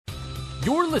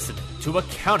You're listening to a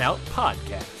Countout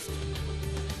Podcast.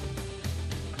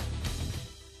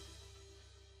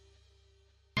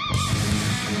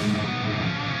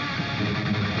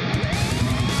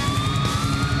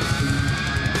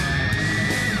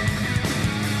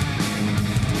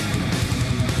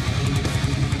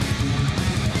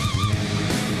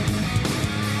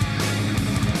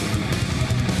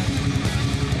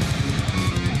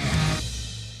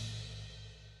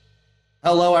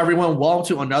 Hello, everyone. Welcome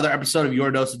to another episode of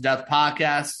Your Dose of Death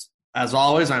podcast. As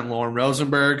always, I'm Lauren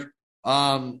Rosenberg.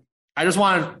 I just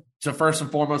wanted to first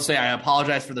and foremost say I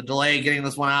apologize for the delay getting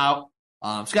this one out.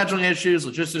 Scheduling issues,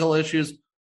 logistical issues.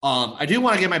 I do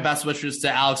want to give my best wishes to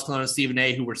Alex Colon and Stephen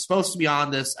A., who were supposed to be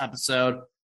on this episode.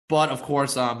 But, of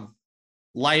course,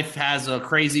 life has a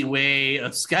crazy way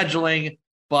of scheduling.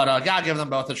 But got to give them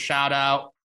both a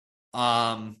shout-out.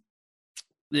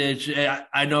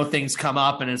 I know things come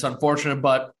up and it's unfortunate,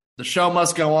 but the show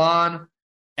must go on.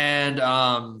 And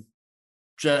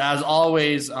as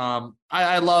always,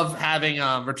 I love having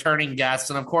returning guests.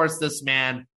 And of course, this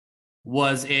man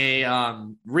was a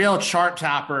real chart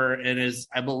topper and is,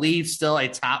 I believe, still a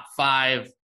top 5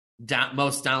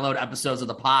 most download episodes of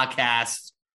the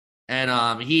podcast.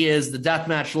 And he is the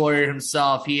deathmatch lawyer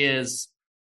himself. He is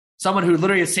someone who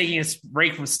literally is taking a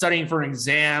break from studying for an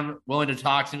exam, willing to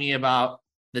talk to me about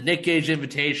the Nick Gage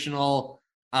Invitational.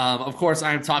 Of course,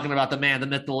 I'm talking about the man, the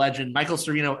myth, the legend, Michael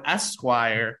Cervino,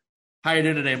 Esquire. How are you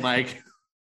doing today, Mike?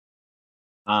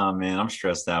 Man, I'm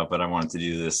stressed out, but I wanted to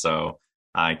do this, so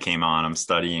I came on. I'm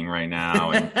studying right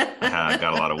now, and I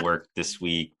got a lot of work this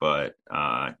week, but,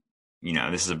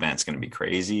 this event's going to be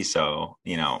crazy. So,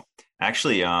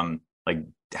 actually, had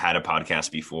a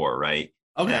podcast before, right?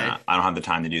 Okay. I don't have the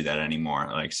time to do that anymore.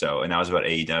 And that was about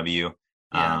AEW.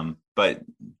 Yeah. But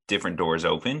different doors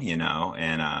open, and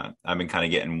I've been kind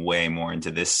of getting way more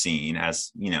into this scene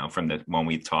as, from the when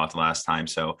we talked last time.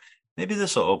 So maybe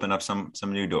this will open up some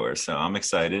new doors. So I'm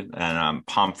excited and I'm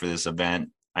pumped for this event.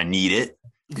 I need it.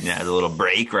 As a little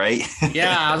break, right?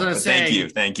 Yeah, I was going to say.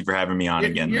 Thank you for having me on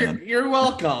again, man. You're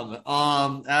welcome.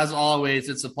 As always,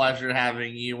 it's a pleasure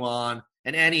having you on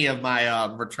and any of my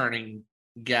returning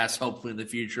guests, hopefully in the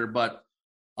future. But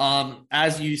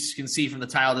as you can see from the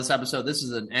title of this episode, this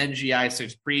is an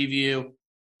NGI6 preview.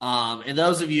 And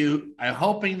those of you, I'm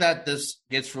hoping that this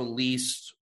gets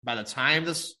released by the time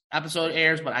this episode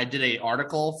airs, but I did an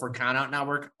article for Countout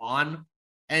Network on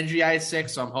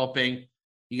NGI6, so I'm hoping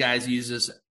you guys use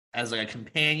this as like a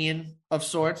companion of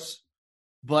sorts.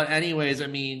 But anyways,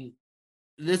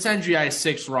 this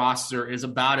NGI6 roster is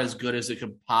about as good as it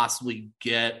could possibly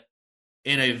get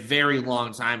in a very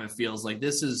long time, it feels like.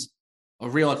 This is a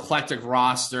real eclectic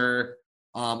roster,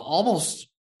 almost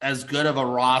as good of a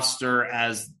roster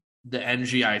as the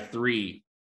NGI3.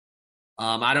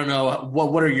 I don't know.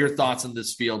 What are your thoughts on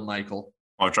this field, Michael?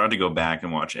 Well, I tried to go back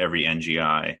and watch every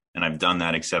NGI, and I've done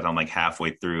that except I'm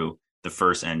halfway through the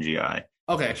first NGI.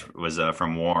 Okay. Which was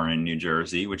from Warren, New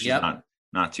Jersey, which is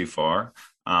not too far.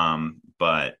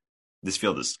 But this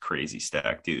field is crazy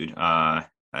stacked, dude.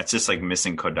 It's just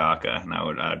missing Kodaka, and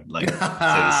I'd like to say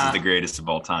this is the greatest of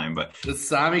all time. But the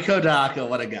Sami Kodaka,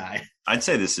 what a guy! I'd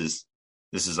say this is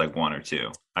 1 or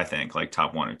 2. I think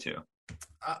top 1 or 2.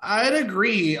 I'd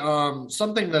agree.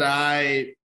 Something that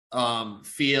I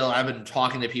feel, I've been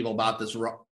talking to people about this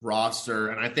roster,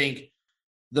 and I think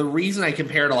the reason I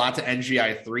compared a lot to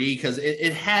NGI3 because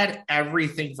it had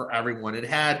everything for everyone. It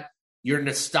had your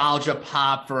nostalgia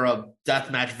pop for a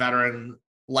deathmatch veteran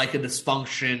like a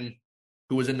Dysfunction,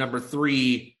 who was in number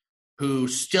 3, who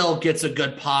still gets a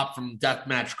good pop from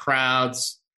deathmatch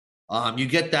crowds. You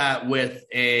get that with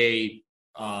with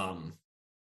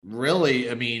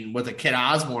a Kid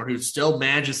Osmore, who still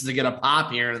manages to get a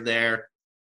pop here and there.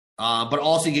 But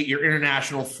also you get your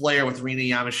international flair with Rina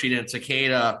Yamashita and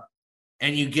Takeda,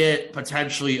 and you get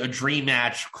potentially a dream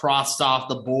match crossed off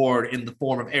the board in the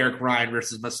form of Eric Ryan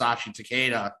versus Masashi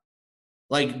Takeda.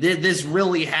 This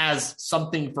really has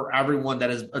something for everyone that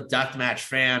is a deathmatch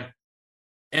fan.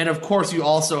 And, of course, you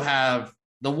also have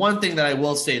the one thing that I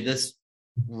will say this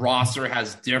roster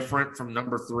has different from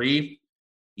number 3.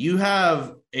 You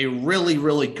have a really,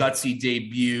 really gutsy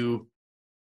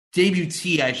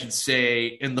debutee, I should say,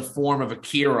 in the form of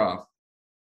Akira,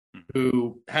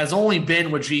 who has only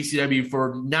been with GCW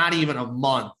for not even a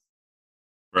month.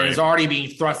 Right. And is already being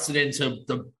thrusted into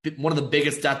one of the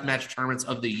biggest deathmatch tournaments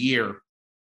of the year.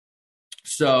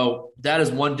 So that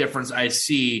is one difference I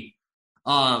see.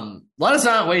 Let us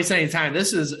not waste any time.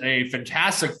 This is a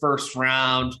fantastic first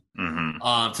round,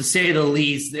 to say the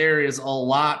least. There is a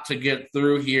lot to get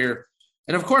through here.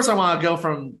 And, of course, I want to go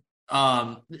from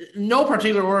No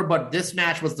particular order, but this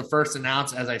match was the first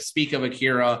announced as I speak of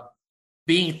Akira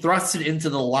being thrusted into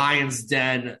the Lion's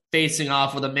Den, facing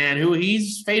off with a man who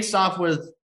he's faced off with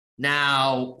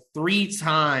now 3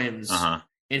 times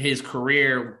in his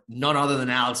career, none other than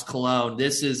Alex Colon.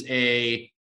 This is a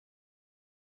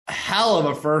hell of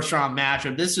a first round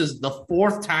matchup. This is the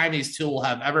 4th time these two will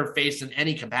have ever faced in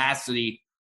any capacity,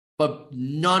 but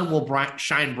none will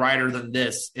shine brighter than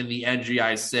this in the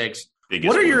NGI6.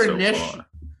 What are your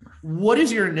What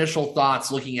is your initial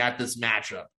thoughts looking at this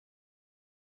matchup?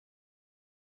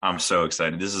 I'm so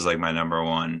excited. This is like my number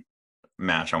one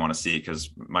match I want to see because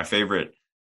my favorite,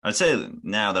 I'd say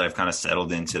now that I've kind of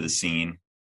settled into the scene,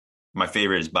 my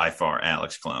favorite is by far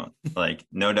Alex Colon. Like,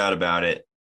 no doubt about it.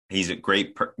 He's a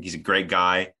great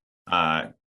guy,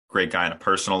 great guy on a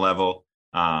personal level.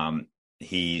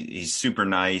 He's super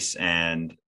nice,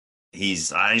 and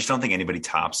I just don't think anybody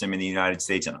tops him in the United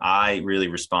States. And I really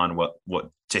respond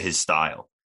what to his style.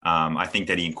 I think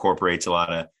that he incorporates a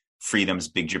lot of Freedom's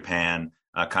Big Japan,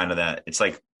 kind of that. It's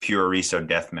like pure Riso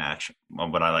death match,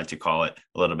 what I like to call it,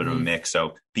 a little bit of a mix.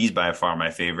 So he's by far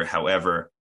my favorite.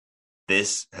 However,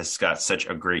 this has got such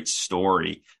a great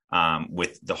story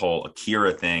with the whole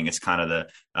Akira thing. It's kind of the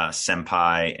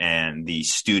senpai and the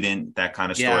student, that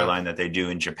kind of storyline that they do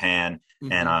in Japan.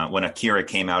 And when Akira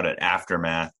came out at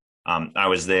Aftermath, I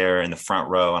was there in the front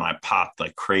row and I popped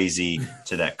like crazy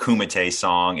to that Kumite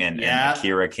song. And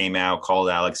Akira came out, called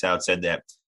Alex out, said that,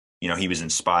 he was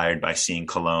inspired by seeing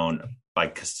Cologne,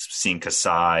 by seeing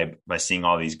Kasai, by seeing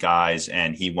all these guys,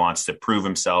 and he wants to prove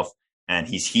himself. And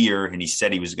he's here, and he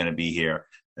said he was going to be here.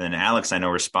 And then Alex, I know,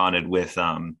 responded with,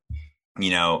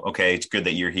 okay, it's good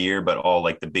that you're here, but all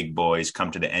like the big boys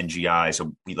come to the NGI.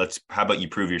 So how about you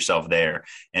prove yourself there?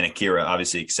 And Akira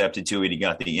obviously accepted to it. He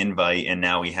got the invite. And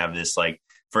now we have this, like,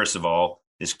 first of all,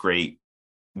 this great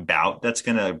bout that's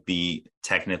going to be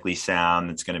technically sound.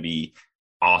 That's going to be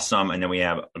awesome. And then we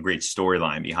have a great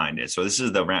storyline behind it. So this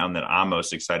is the round that I'm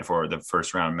most excited for, the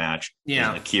first round match.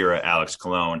 Yeah. Akira, Alex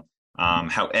Colon.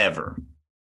 However,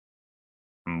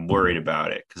 I'm worried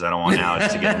about it because I don't want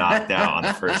Alex to get knocked out on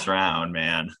the first round,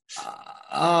 man.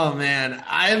 Oh, man.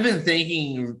 I've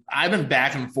been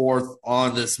back and forth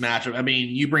on this matchup. I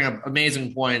mean, you bring up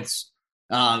amazing points.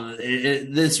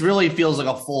 This really feels like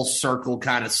a full circle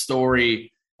kind of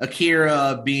story.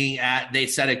 Akira they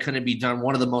said it couldn't be done,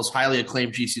 one of the most highly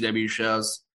acclaimed GCW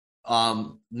shows.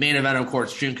 Main event, of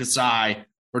course, Jun Kasai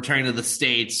returning to the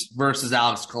States versus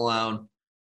Alex Colon.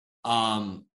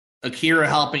 Akira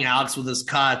helping Alex with his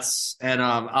cuts. And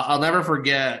I'll never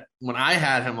forget when I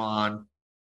had him on,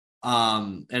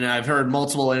 and I've heard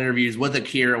multiple interviews with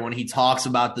Akira when he talks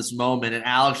about this moment, and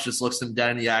Alex just looks him dead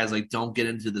in the eyes like, don't get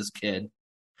into this, kid.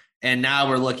 And now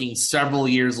we're looking several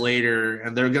years later,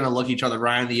 and they're going to look each other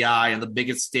right in the eye on the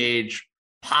biggest stage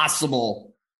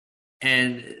possible.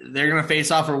 And they're going to face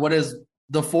off for what is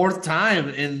the 4th time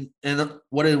in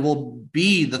what it will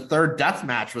be the 3rd death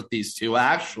match with these two,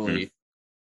 actually.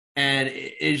 And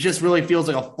it just really feels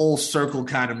like a full circle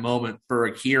kind of moment for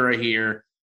Akira here.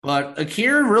 But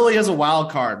Akira really is a wild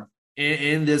card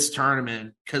in this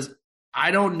tournament because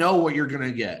I don't know what you're going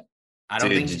to get.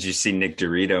 Did you see Nick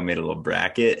Dorito made a little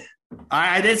bracket?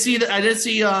 I did see that. I did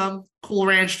see Cool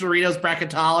Ranch Doritos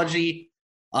bracketology.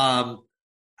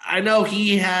 I know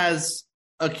he has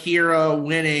Akira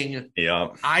winning. Yeah.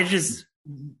 I just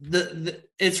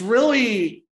it's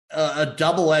really a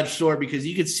double-edged sword because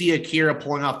you could see Akira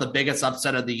pulling off the biggest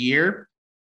upset of the year,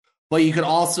 but you could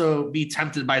also be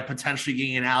tempted by potentially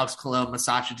getting an Alex Colon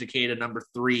Masashi Takeda number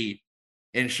 3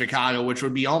 in Chicago, which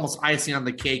would be almost icing on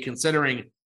the cake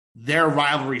considering their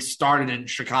rivalry started in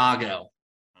Chicago.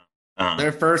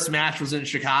 Their first match was in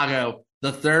Chicago.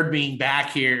 The 3rd being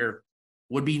back here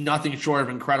would be nothing short of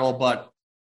incredible. But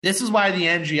this is why the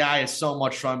NGI is so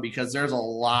much fun because there's a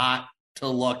lot to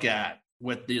look at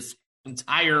with this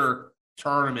entire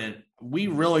tournament. We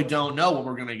really don't know what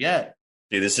we're going to get.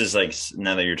 Dude, this is like,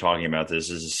 now that you're talking about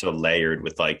this is so layered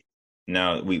with like,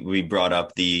 no, we brought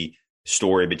up the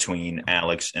story between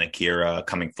Alex and Akira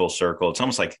coming full circle. It's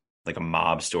almost like a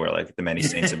mob story, like the Many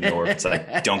Saints of Newark. It's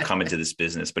like, don't come into this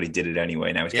business, but he did it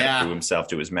anyway. Now he's got to prove himself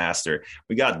to his master.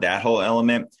 We got that whole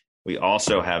element. We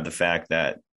also have the fact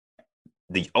that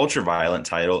the Ultraviolent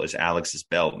title is Alex's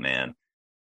belt, man.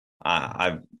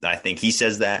 I think he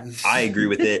says that. I agree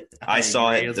with it. I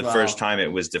saw it the first time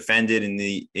it was defended in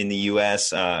the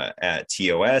US at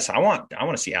TOS. I want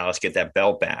to see Alex get that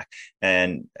belt back,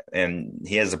 and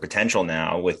he has the potential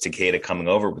now with Takeda coming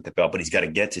over with the belt, but he's got to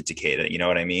get to Takeda. You know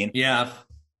what I mean? Yeah,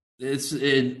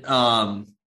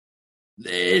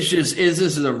 this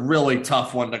is a really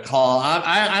tough one to call.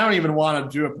 I don't even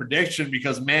want to do a prediction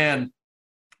because, man,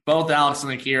 both Alex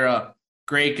and Akira,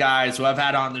 great guys who I've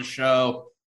had on the show.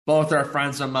 Both are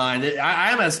friends of mine.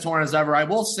 I'm as torn as ever. I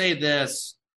will say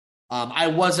this. I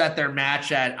was at their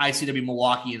match at ICW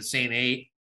Milwaukee in St. 8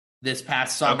 this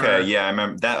past summer. Okay, yeah, I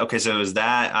remember that. Okay, so it was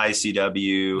that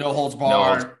ICW. No Holds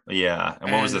Barred. Yeah,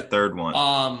 and what was the third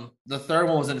one? The third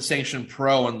one was in Sanctioned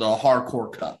Pro in the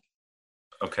Hardcore Cup.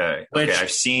 Okay, I've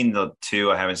seen the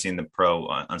two. I haven't seen the pro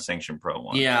unsanctioned pro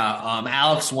one. Yeah,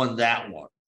 Alex won that one.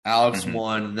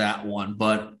 Won that one,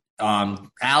 but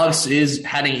Alex is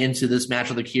heading into this match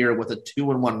with Akira with a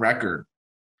 2-1 record.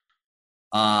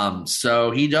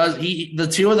 So the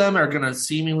two of them are going to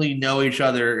seemingly know each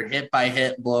other hit by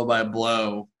hit, blow by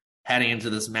blow heading into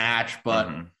this match. But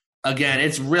again,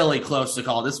 it's really close to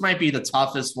call. This might be the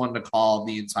toughest one to call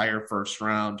the entire first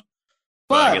round.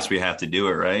 But I guess we have to do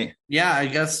it, right? Yeah, I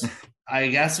guess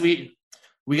we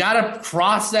got to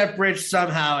cross that bridge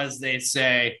somehow, as they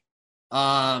say.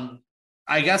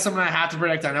 I guess I'm going to have to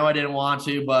predict. I know I didn't want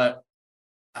to, but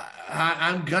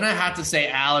I'm going to have to say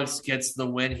Alex gets the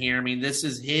win here. I mean, this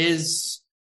is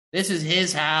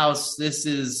his house. This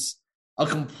is a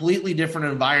completely different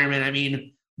environment. I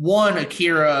mean,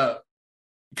 Akira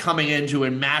coming into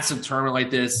a massive tournament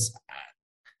like this,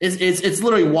 it's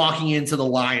literally walking into the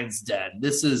lion's den.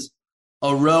 This is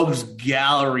a rogues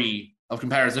gallery of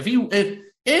competitors.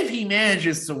 If he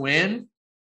manages to win,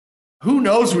 who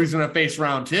knows who he's going to face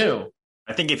round 2?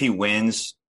 I think if he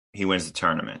wins the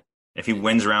tournament. If he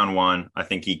wins round 1, I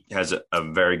think he has a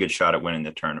very good shot at winning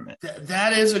the tournament.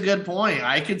 That is a good point.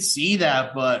 I could see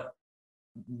that, but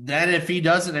then if he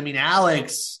doesn't, I mean,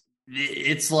 Alex,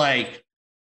 it's like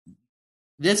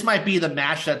this might be the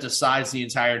match that decides the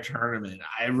entire tournament.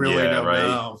 I really don't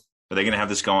know. Are they going to have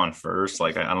this go on first?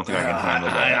 Like, I don't think I can handle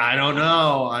that. I don't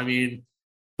know. I mean,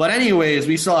 but anyways,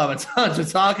 we still have a ton to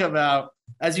talk about.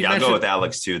 As you mentioned, I'll go with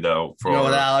Alex too, though. Go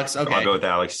with Alex. Okay, I'll go with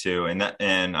Alex too.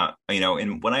 Whenever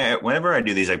I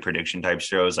do these like prediction type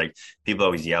shows, like people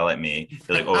always yell at me.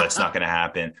 They're like, "Oh, that's not going to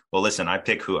happen." Well, listen, I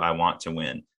pick who I want to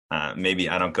win. Maybe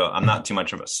I don't go. I'm not too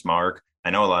much of a smark. I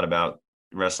know a lot about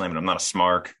wrestling, but I'm not a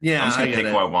smark. Yeah, I'm just going to pick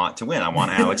who I want to win. I want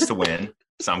Alex to win,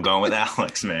 so I'm going with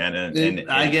Alex, man.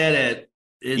 And I get it.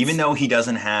 Even though he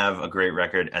doesn't have a great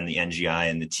record and the NGI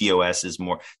and the TOS is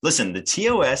more. Listen, the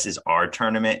TOS is our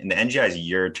tournament and the NGI is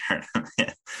your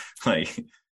tournament. Like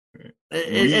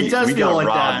it does feel like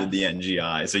robbed of the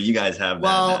NGI, so you guys have that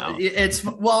now.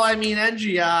 I mean,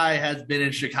 NGI has been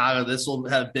in Chicago. This will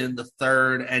have been the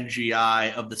third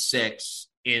NGI of the 6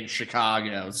 in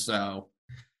Chicago. So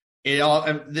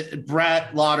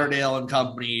Brett Lauderdale and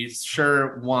company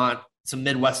sure want some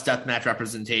Midwest Deathmatch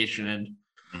representation, and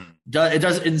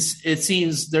it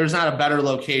seems there's not a better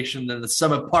location than the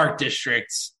Summit Park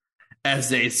districts, as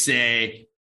they say.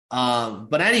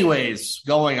 But anyways,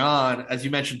 going on, as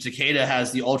you mentioned, Takeda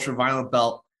has the ultra violent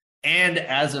belt, and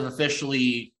as of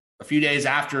officially a few days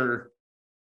after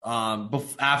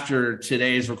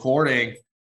today's recording,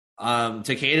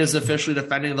 Takeda is officially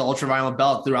defending the ultra violent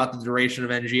belt throughout the duration of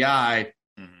NGI,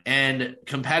 and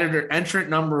entrant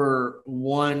number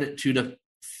 1 to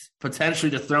potentially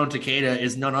dethrone Takeda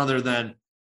is none other than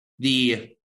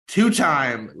the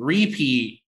 2-time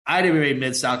repeat IWA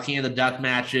Mid-South King of the Death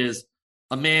Matches,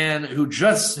 a man who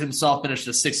just himself finished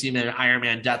a 60-minute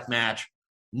Ironman death match,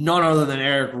 none other than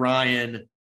Eric Ryan.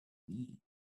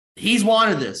 He's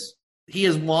wanted this. He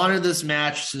has wanted this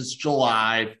match since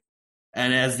July,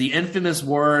 and as the infamous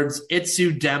words,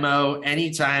 Itsu demo,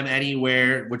 anytime,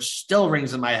 anywhere, which still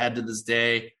rings in my head to this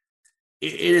day,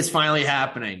 it is finally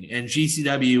happening, and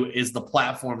GCW is the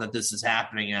platform that this is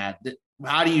happening at.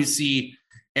 How do you see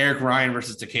Eric Ryan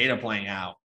versus Takeda playing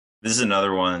out? This is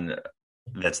another one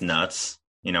that's nuts.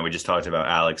 We just talked about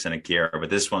Alex and Akira,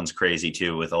 but this one's crazy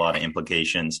too, with a lot of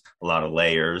implications, a lot of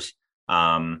layers.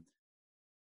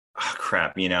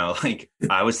 Crap, like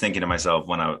I was thinking to myself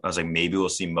when I was like, maybe we'll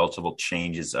see multiple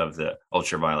changes of the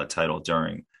ultraviolet title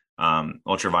during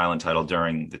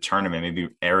the tournament. Maybe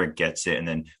Eric gets it and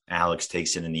then Alex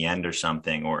takes it in the end or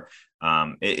something, or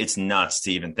it's nuts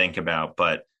to even think about.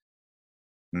 But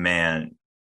man,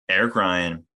 Eric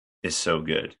Ryan is so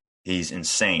good. He's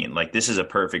insane. Like, this is a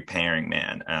perfect pairing,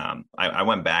 man. I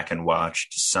went back and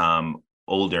watched some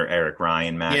older Eric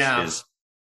Ryan matches,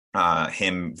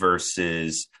 him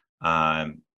versus,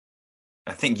 I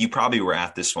think you probably were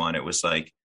at this one. It was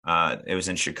like, it was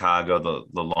in Chicago,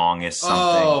 the longest something.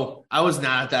 Oh, I was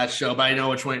not at that show, but I know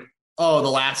which one. Oh, the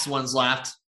last one's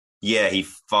left. Yeah, he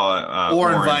fought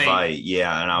Orin Veidt.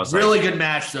 Yeah, and I was really good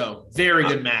match, though. Very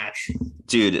good match.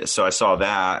 Dude, so I saw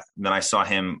that. Then I saw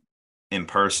him in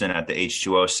person at the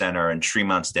H2O Center and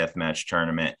Tremont's Deathmatch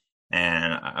tournament.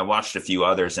 And I watched a few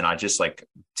others, and I just like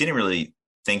didn't really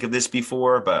think of this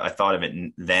before, but I thought of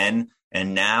it then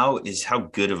and now is how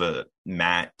good of a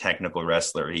technical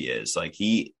wrestler he is. Like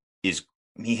he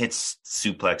hits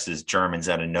suplexes, Germans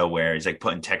out of nowhere. He's like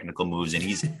putting technical moves and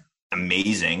he's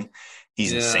amazing.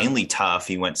 He's insanely tough.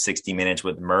 He went 60 minutes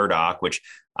with Murdoch, which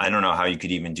I don't know how you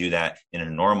could even do that in a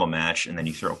normal match. And then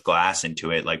you throw glass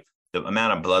into it. Like the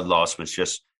amount of blood loss was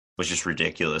just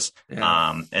ridiculous.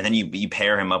 And then you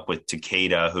pair him up with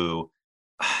Takeda, who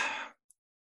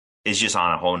is just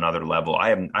on a whole nother level.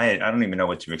 I don't even know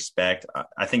what to expect.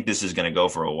 I think this is going to go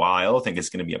for a while. I think it's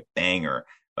going to be a banger,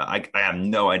 but I have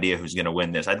no idea who's going to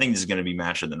win this. I think this is going to be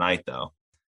match of the night, though.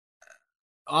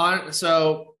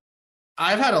 So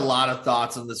I've had a lot of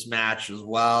thoughts on this match as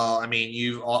well. I mean,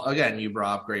 you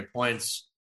brought up great points.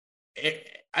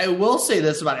 I will say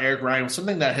this about Eric Ryan,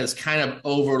 something that has kind of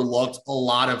overlooked a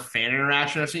lot of fan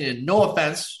interaction I've seen, and no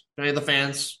offense to any of the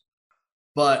fans,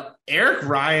 but Eric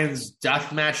Ryan's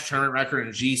deathmatch tournament record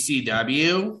in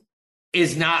GCW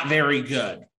is not very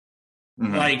good.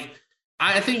 Mm-hmm. Like,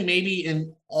 I think maybe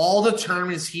in all the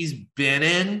tournaments he's been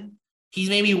in, he's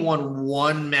maybe won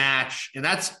one match, and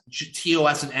that's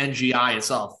TOS and NGI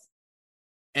itself.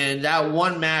 And that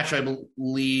one match, I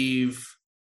believe,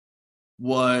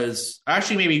 was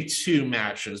actually maybe two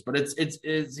matches, but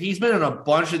it's he's been in a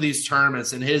bunch of these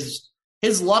tournaments, and his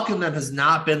luck in them has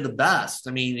not been the best.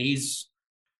 I mean, he's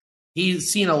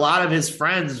seen a lot of his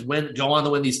friends go on to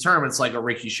win these tournaments, like a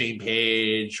Ricky Shane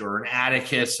Page or an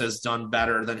Atticus has done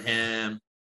better than him.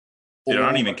 Dude, I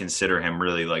don't even consider him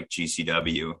really like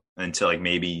GCW until like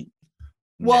maybe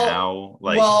now.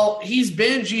 Well, he's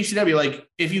been GCW. Like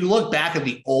if you look back at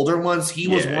the older ones, he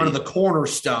was one of the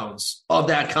cornerstones of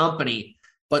that company.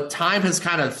 But time has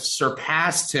kind of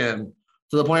surpassed him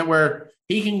to the point where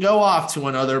he can go off to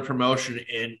another promotion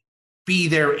and be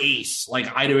their ace,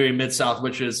 like IWA Mid-South,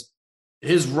 which is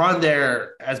his run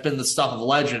there has been the stuff of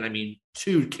legend. I mean,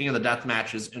 2 King of the Death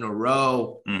matches in a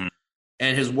row. Mm-hmm.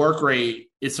 And his work rate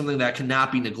is something that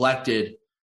cannot be neglected.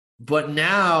 But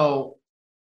now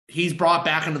he's brought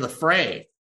back into the fray.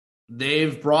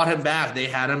 They've brought him back. They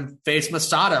had him face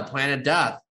Masada, Planet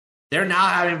Death. They're now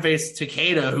having him face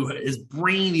Takeda, who is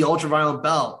bringing the ultraviolet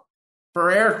belt. For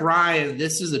Eric Ryan,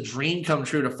 this is a dream come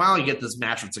true to finally get this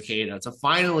match with Takeda, to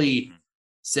finally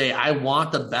say, I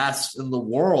want the best in the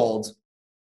world.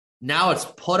 Now it's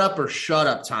put up or shut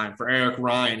up time for Eric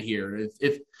Ryan here.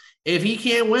 If he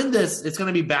can't win this, it's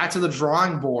going to be back to the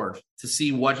drawing board to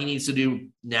see what he needs to do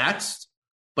next.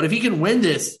 But if he can win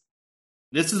this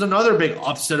is another big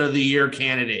upset of the year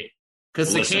candidate,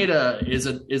 because Takeda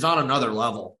is on another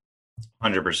level.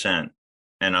 100%.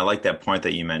 And I like that point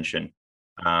that you mentioned.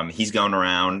 He's going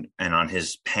around, and on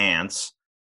his pants,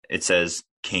 it says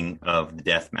King of the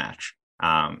Death Match.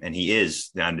 And he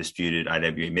is the undisputed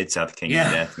IWA Mid-South King of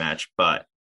the Death Match. But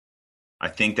I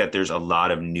think that there's a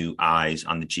lot of new eyes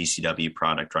on the GCW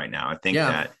product right now. I think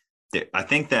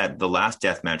that the last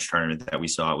deathmatch tournament that we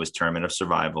saw was Tournament of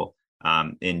Survival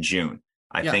in June.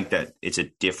 I think that it's a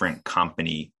different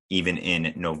company even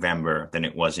in November than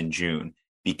it was in June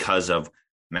because of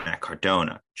Matt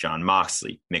Cardona, John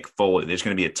Moxley, Mick Foley. There's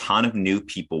going to be a ton of new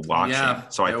people watching.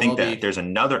 So I think that there's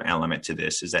another element to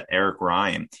this, is that Eric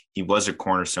Ryan, he was a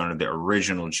cornerstone of the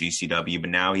original GCW, but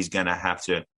now he's going to have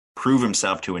to prove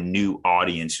himself to a new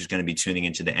audience who's going to be tuning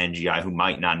into the NGI, who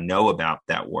might not know about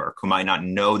that work, who might not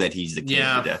know that he's the king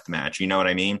of the death match. You know what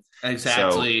I mean?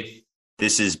 Exactly. So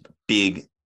this is big.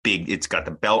 It's got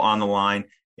the belt on the line.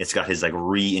 It's got his like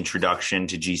reintroduction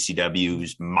to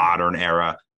GCW's modern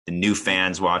era, the new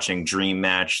fans watching, dream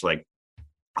match, like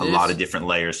a lot of different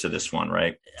layers to this one,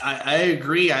 right? I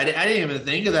agree. I didn't even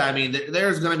think of that. I mean,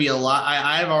 there's going to be a lot.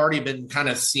 I've already been kind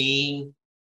of seeing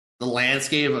the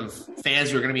landscape of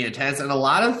fans who are going to be intense. And a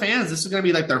lot of fans, this is going to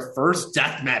be like their first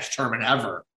deathmatch tournament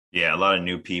ever. Yeah, a lot of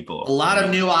new people. A lot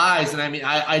of new eyes. And I mean,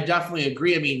 I definitely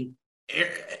agree. I mean,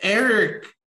 Eric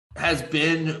has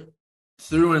been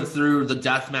through and through the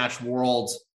deathmatch world,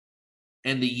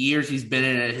 and the years he's been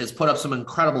in it has put up some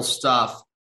incredible stuff.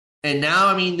 And now,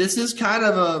 I mean, this is kind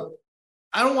of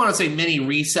I don't want to say mini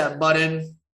reset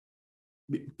button,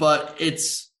 but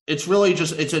it's really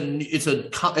just it's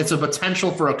a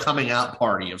potential for a coming out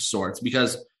party of sorts,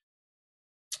 because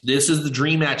this is the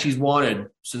dream match he's wanted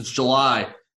since July.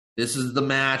 This is the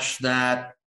match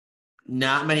that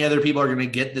not many other people are going to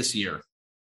get this year.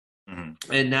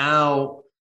 Mm-hmm. And now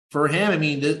for him, I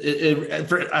mean,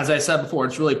 as I said before,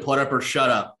 it's really put up or shut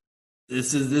up.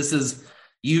 This is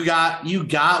you got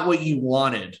what you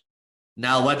wanted.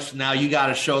 Now you got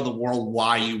to show the world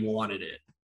why you wanted it.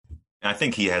 I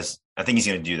think he has I think he's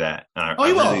going to do that.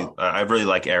 He will. I really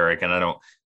like Eric, and I don't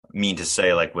mean to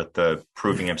say like with the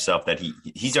proving himself that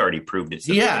he's already proved it.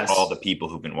 He has. All the people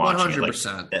who've been watching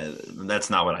 100%. it. Like, that's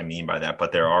not what I mean by that.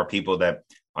 But there are people that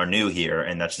are new here,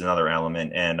 and that's another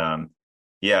element. And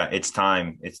yeah, it's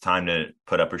time. It's time to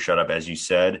put up or shut up, as you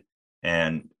said.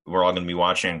 And we're all going to be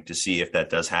watching to see if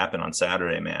that does happen on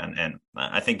Saturday, man. And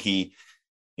I think he,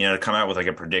 to come out with like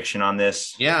a prediction on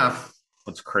this. Yeah.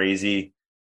 What's crazy.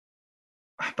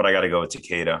 But I got to go with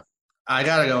Takeda. I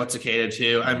got to go with Takeda,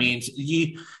 too. I mean,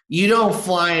 you don't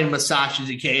fly in Masashi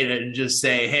Takeda and just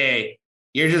say, hey,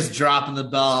 you're just dropping the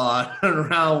bell on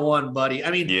round one, buddy.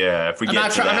 I mean, yeah, if we I'm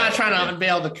not trying to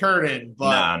unveil the curtain,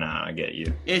 but no, I get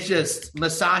you. It's just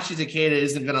Masashi Takeda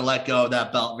isn't going to let go of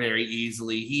that belt very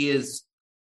easily. He is,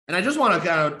 and I just want to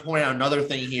kind of point out another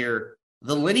thing here.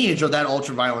 The lineage of that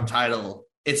ultraviolent title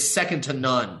is second to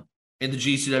none in the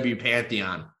GCW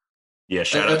pantheon. Yeah,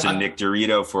 shout out to Nick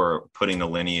Dorito for putting the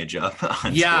lineage up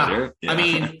on Twitter. Yeah, I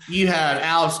mean, you had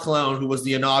Alex Colon, who was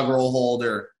the inaugural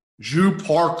holder, Drew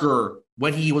Parker,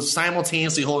 when he was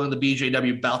simultaneously holding the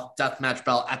BJW belt, deathmatch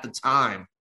belt at the time,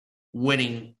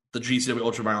 winning the GCW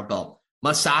ultraviolent belt.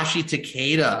 Masashi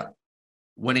Takeda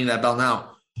winning that belt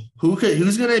now.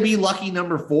 Who's going to be lucky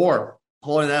number 4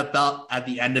 holding that belt at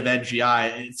the end of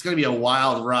NGI? It's going to be a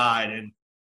wild ride, and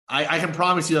I can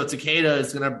promise you, though, Takeda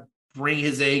is going to bring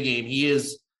his A game. He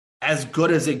is as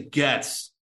good as it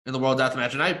gets in the World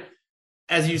Deathmatch. And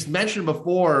as you mentioned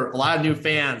before, a lot of new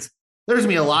fans. There's going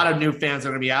to be a lot of new fans that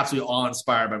are going to be absolutely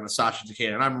awe-inspired by Masashi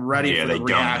Takeda, and I'm ready for the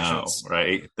reactions. Don't know,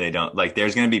 right? They don't. Like,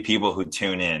 there's going to be people who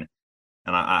tune in,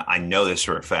 and I know this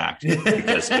for a fact,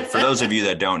 because for those of you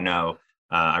that don't know,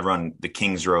 I run the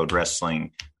Kings Road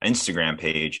Wrestling Instagram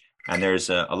page, and there's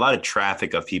a lot of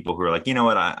traffic of people who are like, you know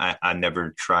what, I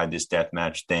never tried this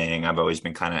deathmatch thing. I've always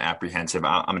been kind of apprehensive.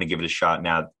 I'm going to give it a shot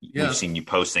now. Yeah. We've seen you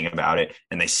posting about it,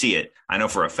 and they see it. I know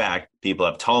for a fact people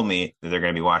have told me that they're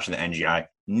going to be watching the NGI.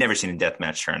 Never seen a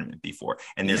deathmatch tournament before.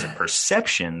 And there's a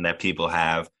perception that people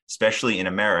have, especially in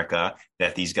America,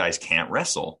 that these guys can't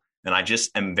wrestle. And I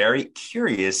just am very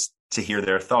curious to hear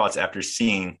their thoughts after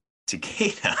seeing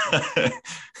Takeda.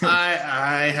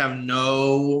 I have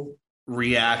no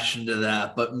reaction to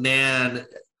that, but man,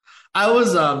 I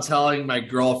was telling my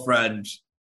girlfriend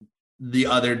the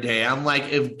other day, I'm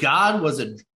like, if God was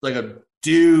a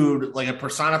dude, like a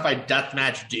personified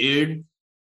deathmatch dude,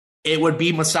 it would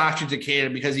be Masashi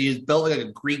Takeda, because he is built like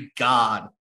a Greek god.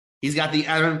 He's got the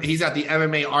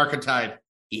MMA archetype.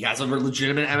 He has a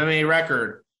legitimate MMA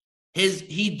record.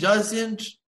 He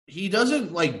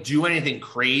doesn't like do anything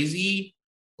crazy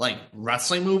like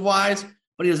wrestling move wise,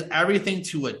 but he does everything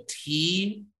to a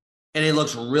T, and it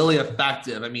looks really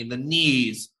effective. I mean, the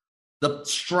knees, the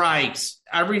strikes,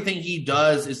 everything he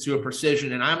does is to a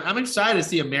precision, and I'm excited to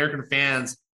see American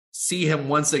fans see him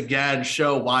once again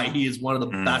show why he is one of the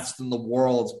best in the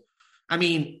world. I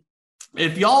mean,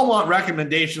 if y'all want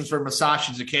recommendations for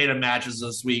Masashi Takeda matches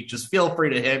this week, just feel free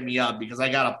to hit me up, because I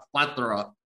got a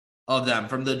plethora of them,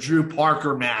 from the Drew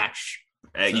Parker match.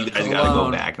 Hey, you guys got to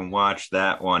go back and watch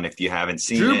that one if you haven't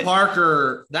seen it. Drew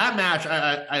Parker, that match,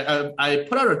 I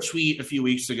put out a tweet a few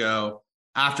weeks ago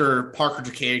after Parker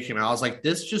Takeda came out. I was like,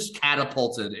 this just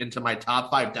catapulted into my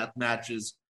top 5 death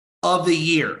matches of the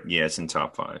year. Yeah, it's in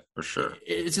top 5 for sure.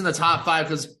 It's in the top 5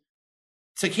 because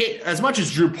Takeda, as much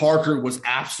as Drew Parker was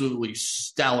absolutely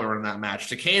stellar in that match,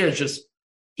 Takeda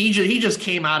he just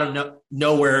came out of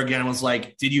nowhere again and was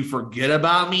like, "Did you forget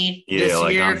about me?" Yeah,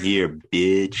 like year? I'm here,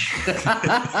 bitch.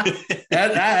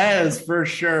 that is for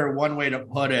sure one way to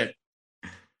put it.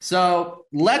 So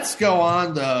let's go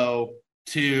on though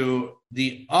to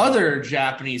the other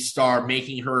Japanese star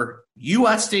making her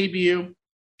U.S. debut,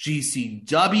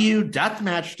 GCW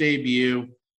deathmatch debut,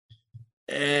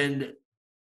 and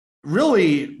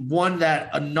really one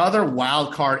that another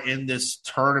wild card in this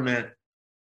tournament.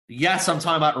 Yes, I'm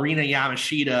talking about Rina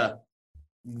Yamashita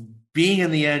being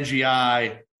in the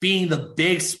NGI, being the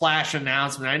big splash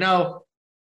announcement. I know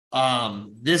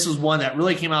this was one that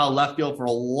really came out of left field for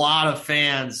a lot of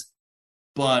fans,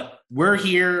 but we're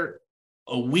here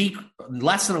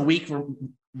less than a week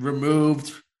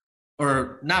removed,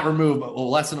 or not removed, but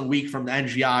less than a week from the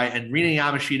NGI, and Rina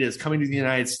Yamashita is coming to the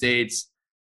United States,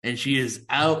 and she is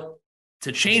out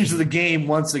to change the game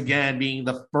once again, being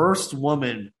the first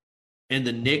woman in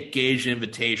the Nick Gage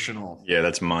Invitational. Yeah,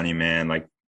 that's money, man. Like,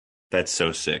 that's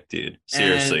so sick, dude.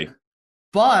 Seriously.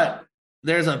 But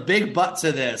there's a big but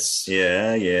to this.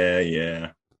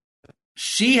 Yeah.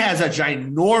 She has a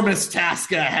ginormous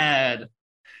task ahead.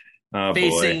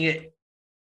 Facing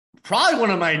probably one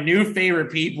of my new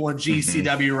favorite people in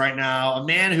GCW right now, a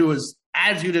man whose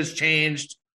attitude has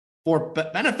changed, for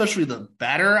beneficially the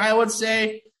better, I would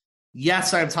say.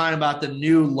 Yes, I'm talking about the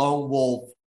new lone wolf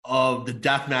of the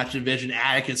deathmatch division,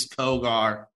 Atticus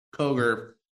Cogar,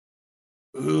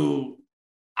 who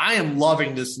I am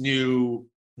loving this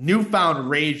newfound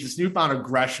rage, this newfound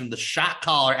aggression. The shot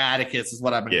caller Atticus is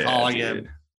what I've been calling him.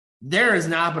 There has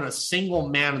not been a single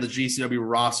man of the GCW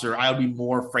roster I would be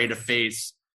more afraid to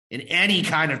face in any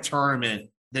kind of tournament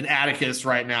than Atticus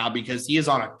right now, because he is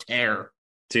on a tear.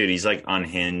 Dude, he's like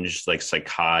unhinged, like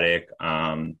psychotic.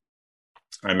 I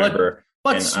remember.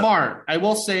 But smart, I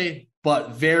will say,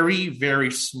 but very,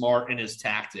 very smart in his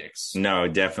tactics. No,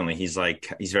 definitely. He's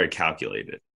very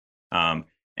calculated. And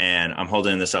I'm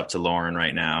holding this up to Lauren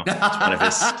right now. It's one of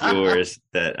his skewers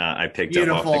that I picked up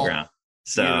off the ground.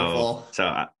 So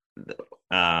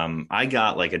I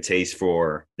got like a taste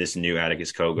for this new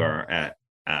Atticus Cogar at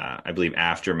I believe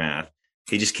Aftermath.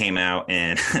 He just came out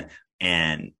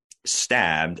and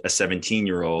stabbed a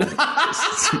 17-year-old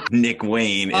Nick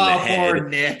Wayne in the head. Poor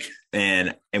Nick.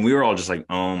 And we were all just like,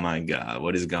 oh my God,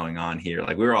 what is going on here?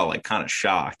 Like, we were all like kind of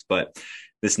shocked. But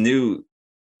this new,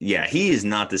 he is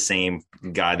not the same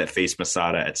guy that faced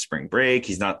Masada at Spring Break.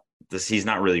 He's not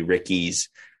really Ricky's.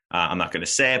 I'm not going to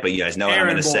say it, but you guys know what I'm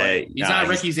going to say. He's not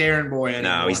Ricky's errand boy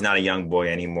anymore. No, he's not a young boy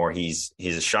anymore. He's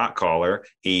a shot caller.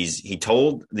 He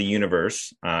told the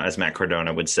universe, as Matt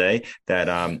Cardona would say,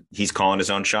 that he's calling his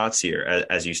own shots here,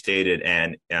 as you stated.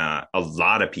 And a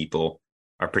lot of people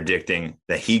are predicting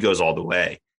that he goes all the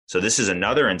way. So this is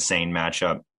another insane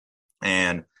matchup.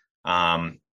 And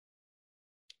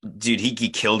dude, he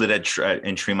killed it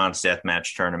in Tremont's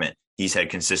deathmatch tournament. He's had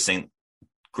consistent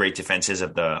great defenses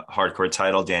of the hardcore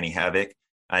title, Danny Havoc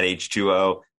at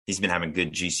H2O. He's been having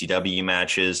good GCW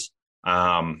matches.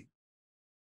 I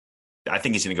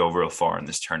think he's going to go real far in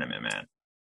this tournament, man.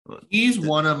 He's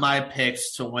one of my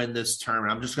picks to win this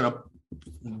tournament. I'm just going to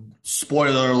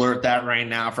spoiler alert that right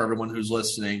now for everyone who's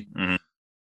listening. Mm-hmm.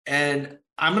 And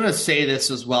I'm going to say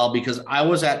this as well, because I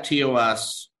was at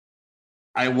TOS.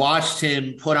 I watched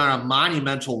him put on a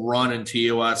monumental run in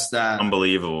TOS that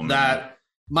unbelievable, man. That,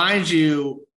 mind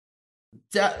you,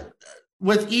 that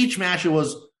with each match, it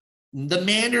was the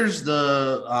Manders,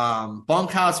 the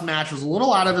bunkhouse match was a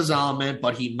little out of his element,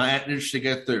 but he managed to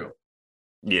get through.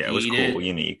 Yeah, it was cool,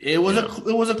 unique. It was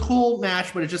a cool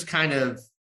match, but it just kind of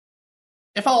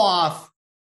it fell off.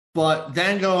 But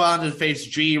then go on to face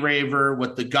G Raver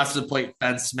with the Gusset Plate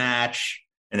fence match,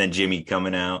 and then Jimmy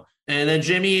coming out, and then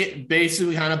Jimmy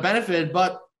basically kind of benefited.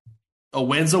 But a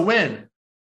win's a win.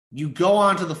 You go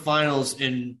on to the finals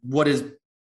in what is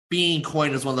being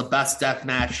coined as one of the best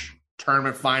deathmatch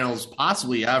tournament finals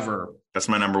possibly ever. That's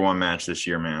my number one match this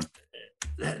year, man.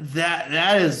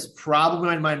 That is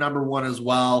probably my number one as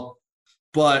well.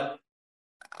 But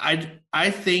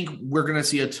I think we're going to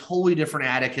see a totally different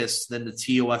Atticus than the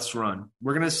TOS run.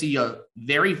 We're going to see a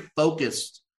very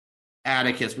focused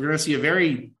Atticus. We're going to see a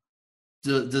very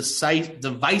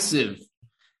divisive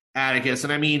Atticus.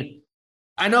 And I mean,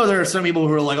 I know there are some people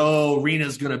who are like, oh,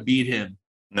 Rena's going to beat him.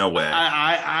 No way.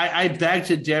 I beg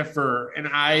to differ. And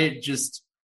I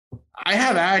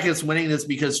have Atticus winning this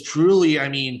because truly, I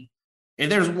mean, if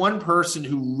there's one person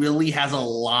who really has a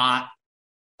lot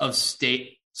of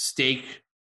stake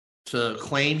to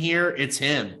claim here, it's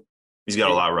him. He's got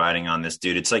a lot riding on this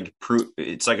dude. It's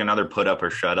like another put up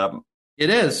or shut up. It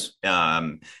is.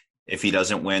 If he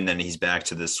doesn't win, then he's back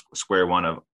to this square one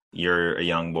of you're a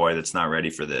young boy that's not ready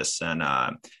for this. And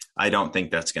I don't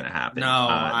think that's going to happen. No,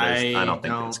 I don't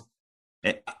think that's.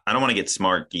 I don't want to get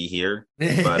smarty here,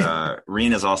 but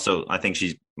Rena's also, I think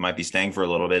she might be staying for a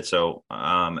little bit. So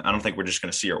I don't think we're just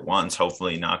going to see her once.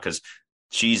 Hopefully not, because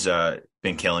she's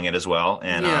been killing it as well.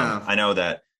 And I know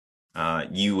that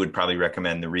you would probably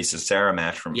recommend the Risa Sarah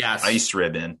match from Ice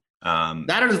Ribbon.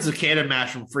 That or the Cicada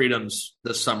match from Freedoms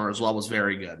this summer as well was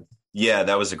very good. Yeah,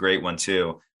 that was a great one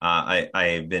too.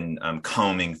 I've been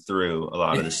combing through a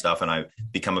lot of this stuff, and I've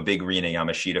become a big Rina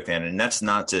Yamashita fan. And that's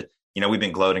not to, we've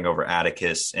been gloating over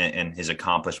Atticus and his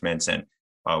accomplishments, and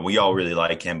we all really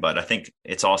like him. But I think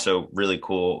it's also really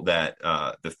cool that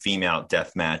the female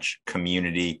deathmatch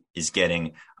community is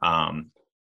getting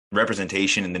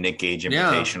representation in the Nick Gage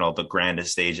Invitational, the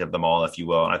grandest stage of them all, if you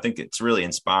will. And I think it's really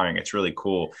inspiring. It's really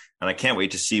cool. And I can't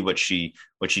wait to see what she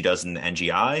does in the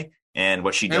NGI and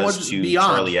what she does to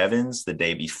beyond. Charlie Evans the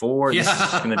day before. This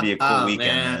is going to be a cool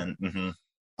weekend, man.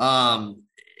 Mm-hmm.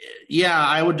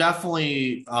 I would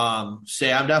definitely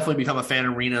say I've definitely become a fan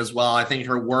of Rena as well. I think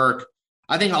her work,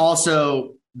 I think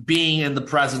also being in the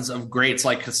presence of greats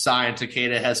like Kasai and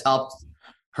Takeda has helped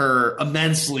her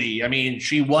immensely. I mean,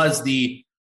 she was the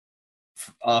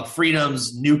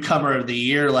Freedom's newcomer of the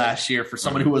year last year for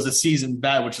someone who was a seasoned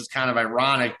vet, which is kind of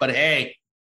ironic. But hey,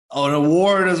 an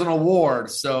award is an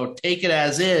award, so take it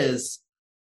as is.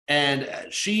 And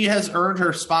she has earned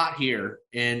her spot here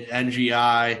in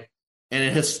NGI, and a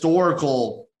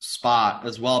historical spot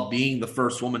as well, being the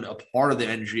first woman a part of the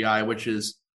NGI, which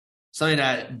is something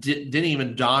that didn't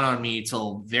even dawn on me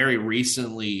till very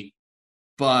recently.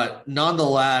 But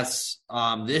nonetheless,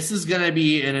 this is going to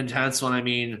be an intense one. I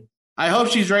mean, I hope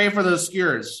she's ready for those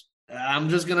skewers. I'm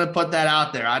just going to put that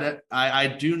out there. I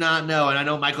do not know. And I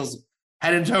know Michael's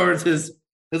heading towards his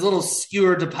little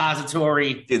skewer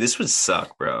depository. Dude, this would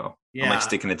suck, bro. Yeah. I'm like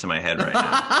sticking it to my head right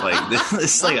now. Like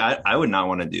this, like I would not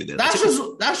want to do this.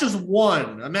 That's just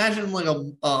one. Imagine like a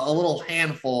little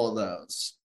handful of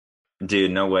those.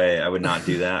 Dude, no way. I would not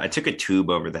do that. I took a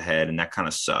tube over the head, and that kind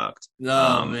of sucked.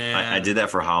 Oh, man. I did that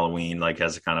for Halloween, like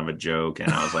as a kind of a joke,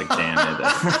 and I was like, damn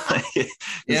it.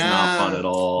 It's not fun at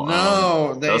all.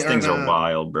 No, those things are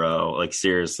wild, bro. Like,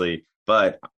 seriously.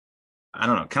 But I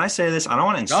don't know. Can I say this? I don't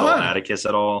want to insult Atticus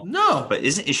at all. No. But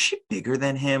is she bigger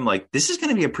than him? Like, this is going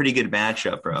to be a pretty good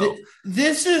matchup, bro.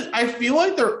 This is, I feel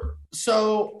like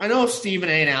so I know Stephen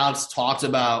A. and Alex talked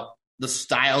about the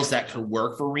styles that could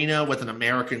work for Rena with an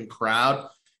American crowd.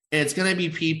 And it's going to be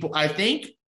people, I think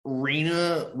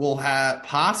Rena will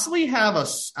possibly have I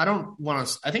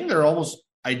think they're almost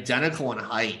identical in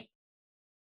height.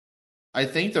 I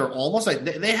think they're almost like,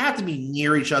 they have to be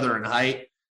near each other in height.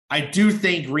 I do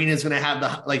think Rena's going to have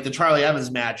the Charlie Evans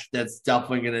match. That's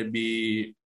definitely going to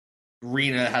be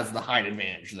Rena has the height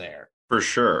advantage there. For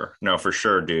sure. No, for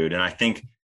sure, dude. And I think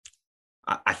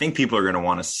people are going to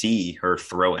want to see her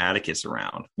throw Atticus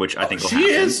around, which I think will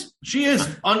happen. She is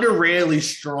underratedly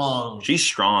strong. She's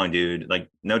strong, dude. Like,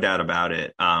 no doubt about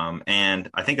it. And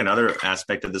I think another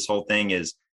aspect of this whole thing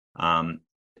is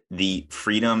the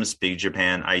Freedoms, Big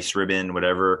Japan, Ice Ribbon,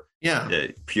 whatever. Yeah.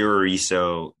 The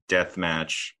Puroriso death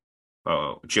match,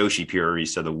 Joshi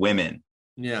Puroriso, the women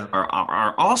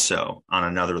are also on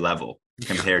another level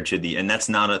compared to and that's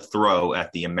not a throw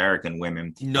at the American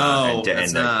women. No,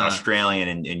 and the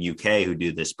Australian and UK who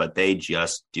do this, but they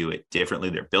just do it differently.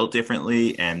 They're built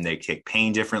differently and they kick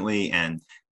pain differently. And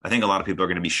I think a lot of people are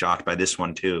going to be shocked by this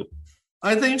one too.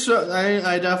 I think so.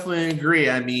 I definitely agree.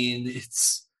 I mean,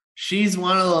 she's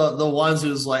one of the ones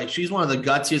who's like, she's one of the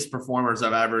gutsiest performers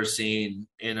I've ever seen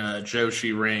in a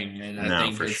Joshi ring. And I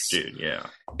think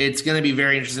it's going to be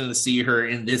very interesting to see her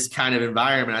in this kind of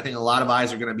environment. I think a lot of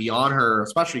eyes are going to be on her,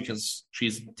 especially because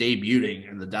she's debuting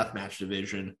in the deathmatch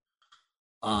division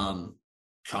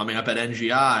coming up at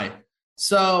NGI.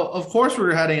 So, of course,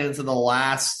 we're heading into the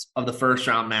last of the first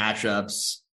round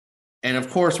matchups. And, of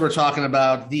course, we're talking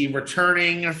about the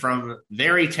returning from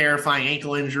very terrifying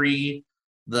ankle injury,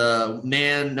 the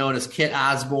man known as Kit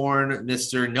Osborne,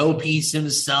 Mr. No Peace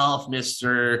himself,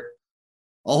 Mr.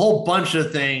 a whole bunch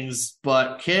of things.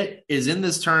 But Kit is in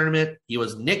this tournament. He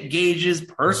was Nick Gage's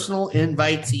personal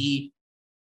invitee.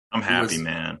 I'm happy,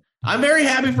 man. I'm very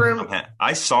happy for him.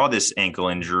 I saw this ankle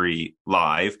injury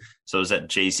live. So it was at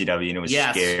JCW, and it was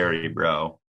scary,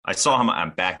 bro. I saw him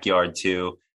at Backyard,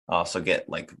 too. Also get,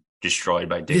 destroyed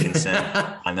by Dickinson.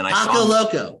 And then I saw Paco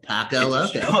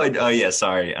Loco. Oh yeah,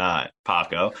 sorry,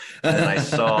 Paco. And then I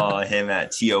saw him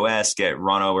at TOS get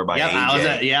run over by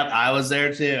AJ. I was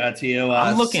there too at TOS.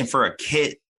 I'm looking for a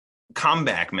Kit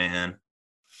comeback, man.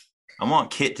 I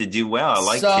want Kit to do well. I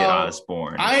like Kit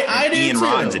Osborne. I do Ian too.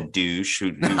 Rodden's a douche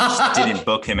who didn't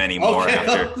book him anymore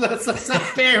after. That's not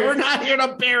fair. We're not here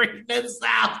to bury this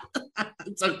out.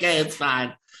 It's okay. It's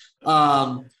fine.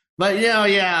 But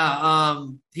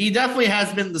he definitely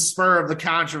has been the spur of the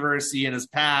controversy in his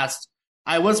past.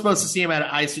 I was supposed to see him at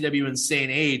ICW Insane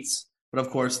 8s, but of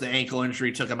course the ankle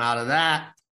injury took him out of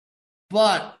that.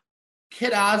 But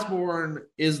Kit Osborne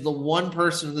is the one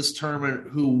person in this tournament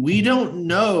who we don't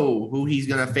know who he's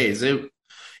going to face. It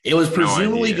was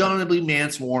presumably going to be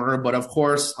Mance Warner, but of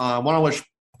course, I want to wish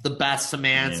the best to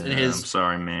Mance in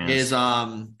his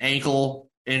ankle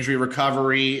injury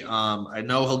recovery. I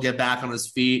know he'll get back on his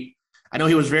feet. I know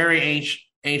he was very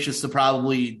anxious to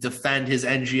probably defend his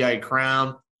NGI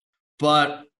crown,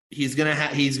 but he's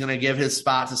gonna give his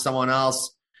spot to someone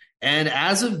else. And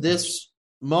as of this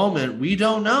moment, we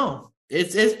don't know.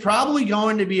 It's probably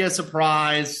going to be a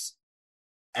surprise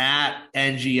at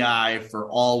NGI for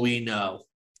all we know.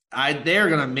 They're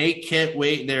gonna make Kit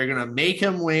wait. They're gonna make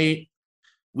him wait.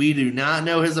 We do not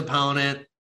know his opponent.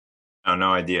 Oh,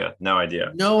 no idea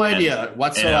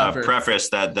whatsoever. And preface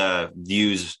that the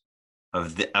views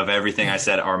of everything I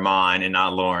said are mine and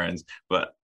not Lauren's,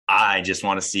 but I just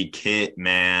want to see Kit,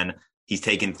 man. He's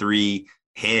taken 3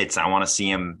 hits. I want to see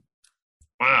him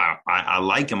wow, I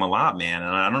like him a lot, man.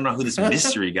 And I don't know who this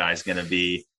mystery guy is going to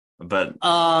be, but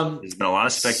there's been a lot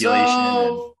of speculation.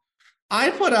 So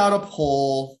I put out a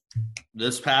poll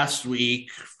this past week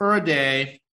for a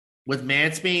day with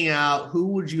Mance being out. Who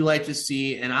would you like to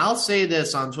see? And I'll say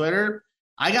this on Twitter.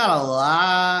 I got a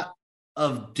lot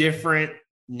of different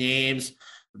names.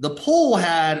 The poll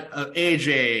had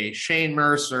AJ, Shane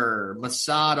Mercer,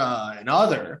 Masada, and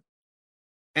other.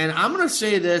 And I'm going to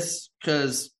say this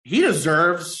because he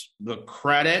deserves the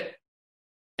credit.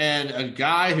 And a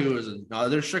guy who is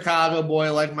another Chicago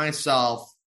boy like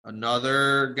myself,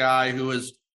 another guy who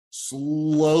has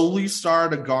slowly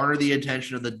started to garner the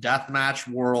attention of the deathmatch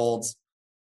worlds,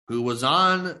 who has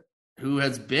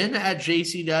been at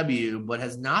JCW, but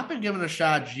has not been given a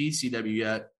shot at GCW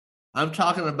yet. I'm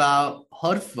talking about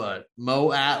Hoodfoot,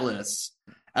 Mo Atlas,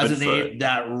 as a name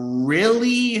that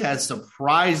really has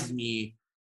surprised me.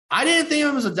 I didn't think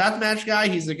of him as a deathmatch guy.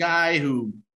 He's a guy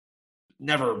who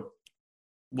never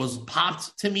was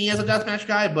popped to me as a deathmatch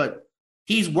guy, but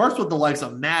he's worked with the likes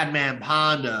of Madman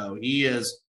Pondo. He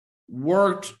has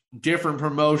worked different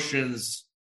promotions,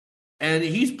 and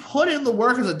he's put in the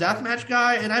work as a deathmatch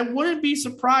guy, and I wouldn't be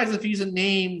surprised if he's a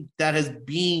name that is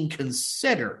being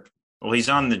considered. Well, he's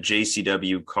on the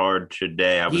JCW card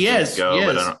today. I was going to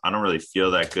go, but I don't really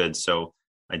feel that good, so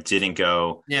I didn't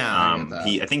go. Yeah,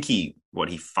 I think he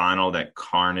finaled at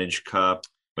Carnage Cup,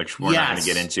 which we're not going to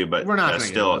get into, but that's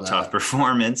still a tough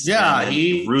performance. Yeah,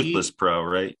 Ruthless Pro,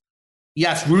 right?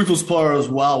 Yes, Ruthless Pro as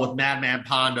well with Madman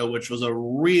Pondo, which was a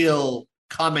real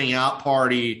coming out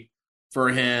party for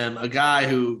him. A guy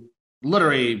who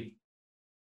literally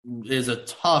is a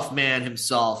tough man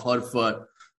himself, Hoodfoot,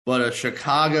 but a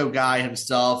Chicago guy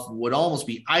himself would almost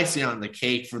be icing on the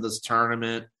cake for this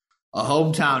tournament. A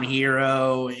hometown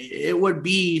hero. It would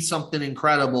be something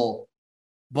incredible.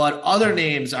 But other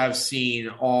names I've seen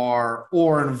are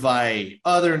Oren Vite.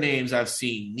 Other names I've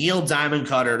seen, Neil Diamond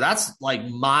Cutter. That's like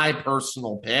my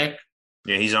personal pick.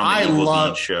 Yeah, he's on the Evil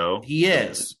Deed show. He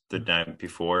is. The night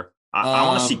before. I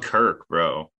want to see Kirk,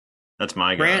 bro. That's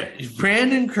my guy.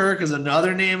 Brandon Kirk is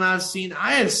another name I've seen.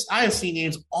 I have seen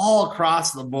names all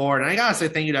across the board. And I got to say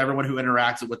thank you to everyone who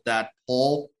interacted with that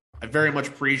poll. I very much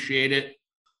appreciate it.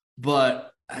 But,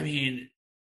 I mean,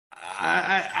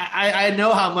 I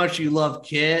know how much you love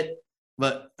Kit,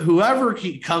 but whoever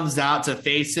comes out to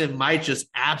face him might just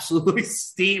absolutely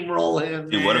steamroll him.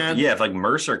 Dude, what if like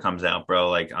Mercer comes out, bro?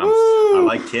 Like I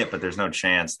like Kit, but there's no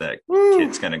chance that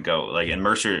Kit's gonna go. Like, and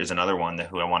Mercer is another one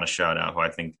who I want to shout out, who I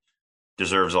think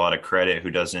deserves a lot of credit. Who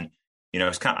doesn't,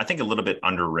 it's kind of, I think, a little bit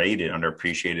underrated,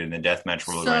 underappreciated in the deathmatch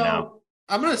world right now.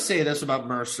 I'm gonna say this about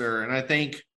Mercer, and I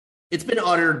think it's been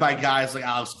uttered by guys like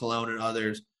Alex Colon and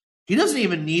others. He doesn't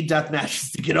even need death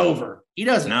matches to get over. He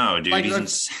doesn't. No, dude, he's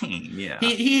insane. Yeah.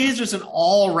 He is just an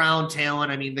all-around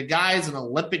talent. I mean, the guy's an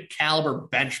Olympic caliber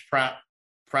bench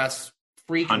press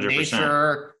freak of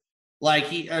nature.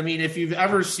 Like, if you've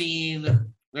ever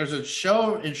seen, there's a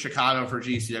show in Chicago for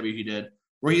GCW he did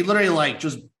where he literally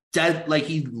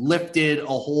he lifted a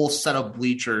whole set of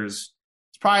bleachers.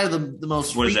 It's probably the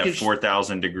most What is that,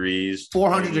 4,000 degrees?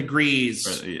 400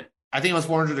 degrees. Yeah. I think it was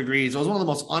 400 degrees. It was one of the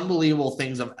most unbelievable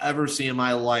things I've ever seen in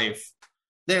my life.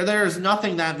 There's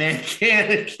nothing that man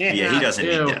can't Yeah, he doesn't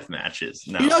need death matches.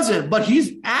 No. He doesn't, but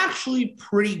he's actually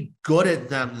pretty good at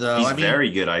them, though. He's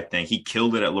very good, I think. He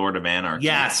killed it at Lord of Anarchy.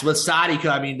 Yes, with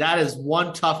Sadika. That is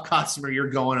one tough customer you're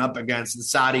going up against in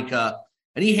Sadika.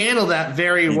 And he handled that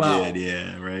very well. He did,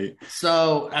 yeah, right.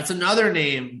 So that's another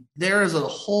name. There is a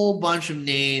whole bunch of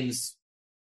names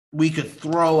we could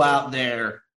throw out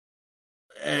there.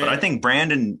 But I think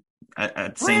Brandon,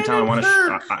 at the same time,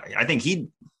 I think he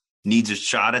needs a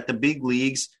shot at the big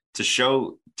leagues to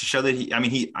show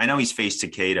that I know he's faced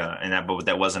Takeda but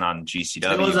that wasn't on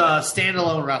GCW. It was a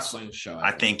standalone wrestling show.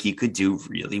 I think he could do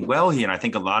really well here, and I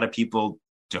think a lot of people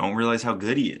don't realize how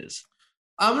good he is.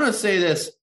 I'm going to say this.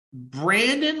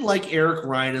 Brandon, like Eric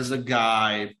Ryan, is a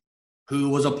guy who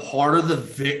was a part of the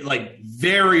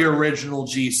very original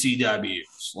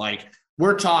GCWs. Like,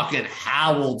 we're talking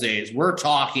Howl days. We're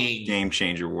talking Game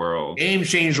Changer World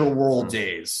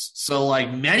days. So,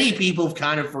 many people have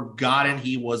kind of forgotten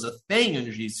he was a thing in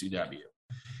GCW.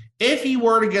 If he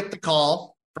were to get the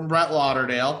call from Brett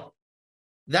Lauderdale,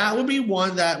 that would be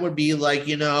one that would be like,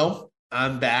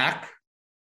 I'm back.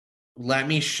 Let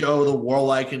me show the world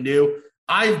what I can do.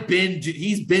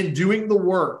 He's been doing the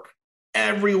work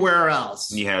everywhere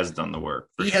else. He has done the work.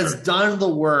 He has done the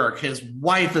work. His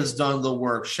wife has done the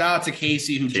work. Shout out to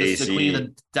Casey, who just the Queen of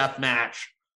the Death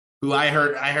match, who I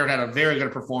heard had a very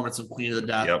good performance of Queen of the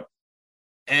Death. Yep.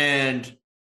 And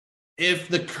if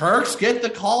the Kirks get the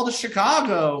call to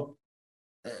Chicago,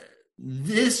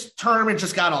 this tournament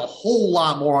just got a whole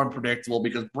lot more unpredictable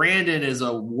because Brandon is a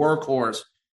workhorse,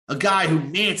 a guy who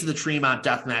made it to the Tremont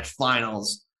Deathmatch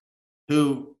Finals,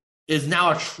 who is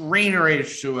now a trainer at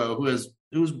H2O,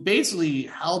 who's basically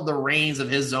held the reins of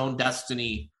his own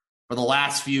destiny for the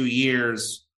last few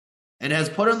years and has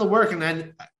put in the work. And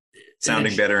then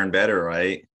sounding better and better,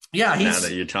 right? Yeah, now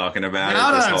that you're talking about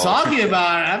now that I'm talking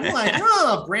about it, I'm like,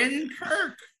 oh, Brandon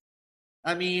Kirk.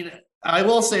 I mean, I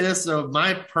will say this though,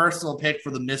 my personal pick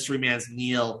for the mystery man's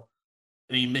Neil.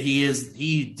 I mean,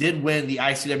 he did win the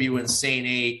ICW Insane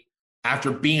 8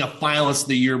 after being a finalist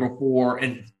the year before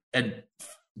and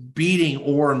beating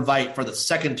Oren Veit for the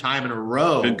second time in a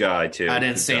row. Good guy too. At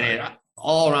Insane 8.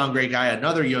 All around great guy.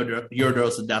 Another Your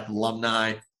Dose of Death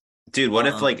alumni. Dude, what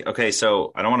if okay,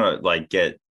 so I don't want to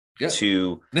get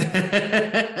too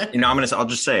I'll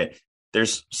just say it.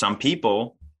 There's some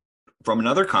people from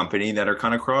another company that are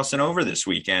kind of crossing over this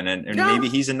weekend, and maybe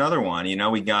he's another one.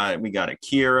 We got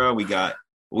Akira, we got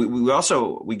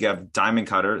Diamond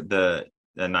Cutter the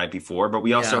night before, but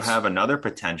we also have another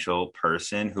potential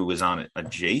person who was on a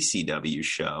JCW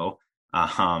show,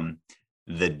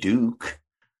 the Duke.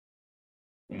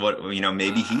 What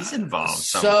maybe he's involved.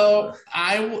 So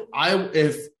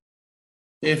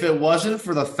if it wasn't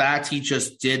for the fact he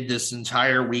just did this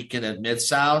entire weekend at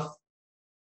Mid-South,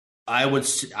 I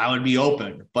would be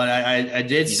open. But I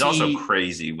did. He's also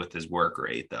crazy with his work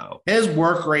rate, though. His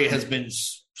work rate has been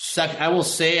second. I will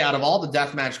say, out of all the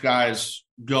deathmatch guys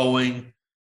going,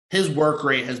 his work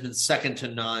rate has been second to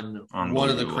none. One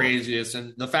of the craziest,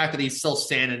 and the fact that he's still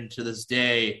standing to this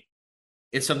day,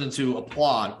 it's something to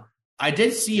applaud. I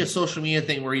did see a social media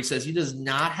thing where he says he does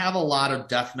not have a lot of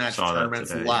deathmatch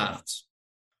tournaments left. Yeah.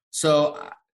 So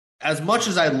as much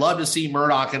as I'd love to see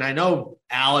Murdoch, and I know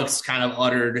Alex kind of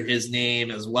uttered his name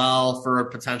as well for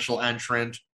a potential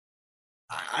entrant,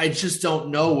 I just don't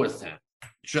know with him.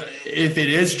 If it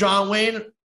is John Wayne,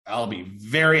 I'll be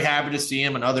very happy to see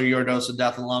him, another Your Dose of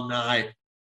Death alumni.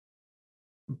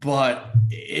 But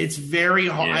it's very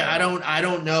hard. Yeah. I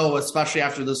don't know, especially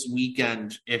after this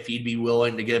weekend, if he'd be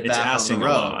willing to get back on the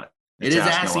road. It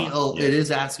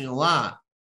is asking a lot.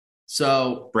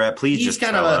 So, Brad, please just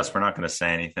tell us. We're not going to say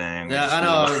anything. Yeah, I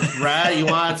know, Brad. You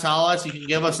want to tell us? You can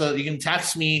give us you can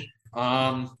text me.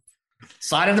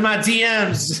 Slide into my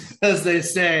DMs, as they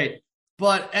say.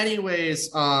 But anyways,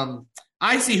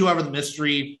 I see whoever the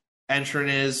mystery entrant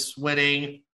is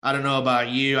winning. I don't know about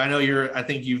you. I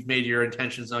think you've made your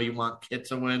intentions now. You want Kit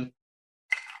to win.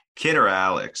 Kit or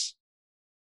Alex?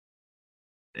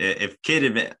 If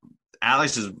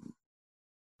Alex is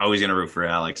always going to root for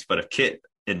Alex, but if Kit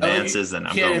advances, then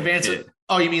I'm going with Kit.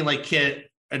 Oh, you mean like Kit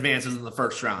advances in the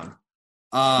first round?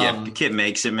 If Kit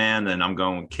makes it, man, then I'm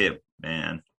going with Kit,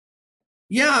 man.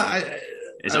 Yeah.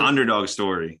 It's an underdog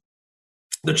story.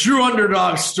 The true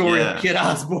underdog story of Kit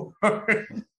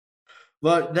Osborne.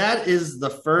 But that is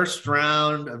the first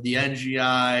round of the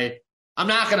NGI. I'm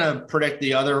not going to predict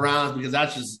the other rounds because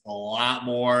that's just a lot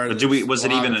more. But was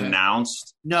it even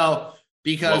announced? No,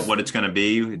 because what it's going to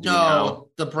be?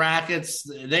 The brackets.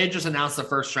 They just announced the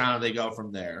first round and they go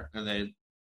from there, and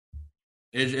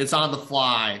it's on the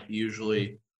fly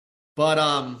usually. But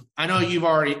I know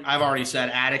I've already said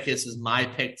Atticus is my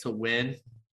pick to win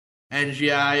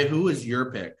NGI. Who is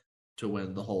your pick to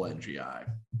win the whole NGI?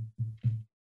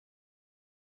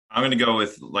 I'm going to go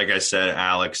with, like I said,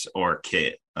 Alex or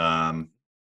Kit. I'd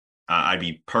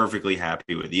be perfectly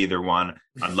happy with either one.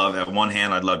 I'd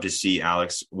love to see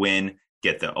Alex win,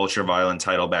 get the Ultraviolent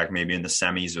title back, maybe in the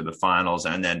semis or the finals,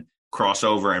 and then cross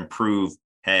over and prove,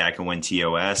 hey, I can win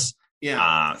TOS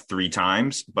 3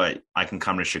 times, but I can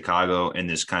come to Chicago in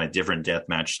this kind of different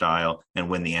deathmatch style and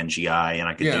win the NGI, and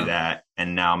I could do that.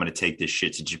 And now I'm going to take this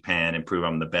shit to Japan and prove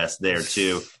I'm the best there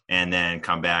too, and then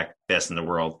come back best in the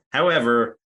world.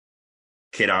 However,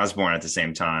 Kit Osborne at the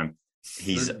same time,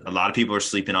 a lot of people are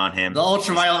sleeping on him. The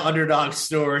ultraviolent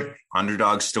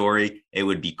underdog story. It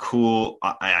would be cool.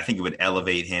 I think it would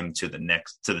elevate him to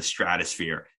the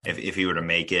stratosphere if he were to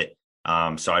make it.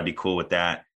 So I'd be cool with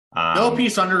that. No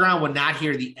Peace Underground would not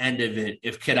hear the end of it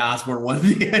if Kit Osborne won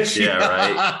the NGI.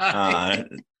 Yeah, right.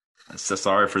 So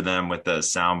sorry for them with the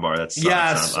soundbar. That sucks.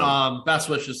 Yes. Best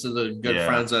wishes to the good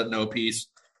friends at No Peace.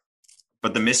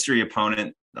 But the mystery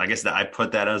opponent, I guess that I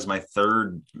put that as my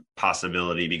third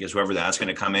possibility because whoever that's going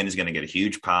to come in is going to get a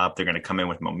huge pop. They're going to come in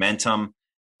with momentum.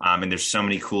 And there's so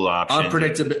many cool options.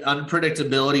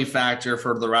 Unpredictability factor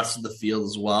for the rest of the field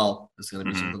as well. It's going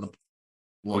to be something.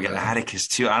 We got Atticus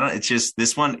too. It's just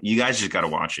this one. You guys just got to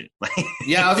watch it.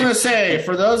 Yeah, I was going to say,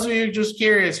 for those of you just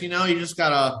curious, you just got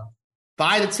to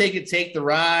buy the ticket, take the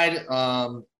ride.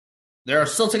 There are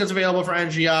still tickets available for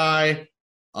NGI.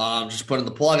 Just putting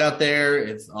the plug out there.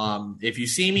 If you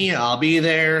see me, I'll be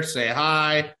there. Say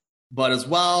hi. But as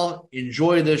well,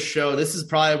 enjoy this show. This is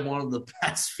probably one of the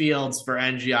best fields for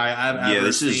NGI I've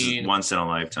ever seen. This is once in a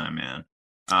lifetime, man.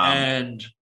 And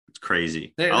it's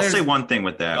crazy. I'll say one thing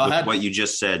with that, with what you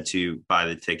just said to buy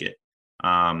the ticket.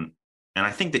 And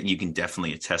I think that you can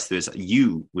definitely attest to this.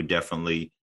 You would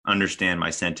definitely understand my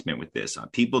sentiment with this.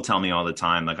 People tell me all the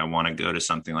time, like, I want to go to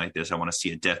something like this. I want to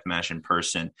see a death match in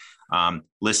person.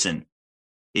 Listen,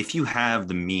 if you have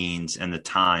the means and the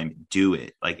time, do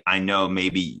it. Like, I know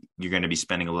maybe you're going to be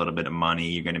spending a little bit of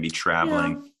money, you're going to be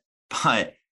traveling,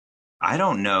 but I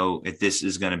don't know if this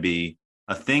is going to be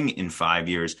a thing in 5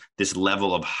 years, this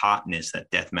level of hotness that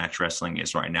deathmatch wrestling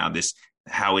is right now,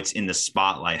 how it's in the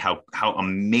spotlight, how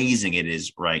amazing it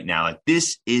is right now. Like,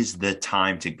 this is the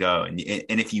time to go. And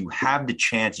if you have the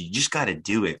chance, you just got to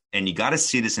do it. And you got to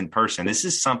see this in person. This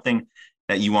is something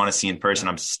that you want to see in person.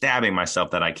 I'm stabbing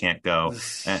myself that I can't go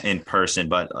in person,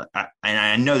 but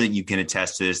I know that you can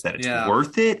attest to this, that it's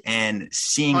worth it. And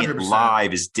seeing 100%. It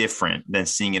live is different than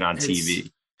seeing it on TV.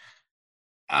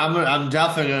 I'm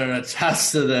definitely going to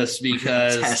attest to this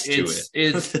because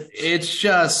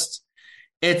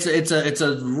it's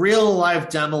a real life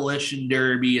demolition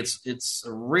derby. It's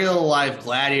a real life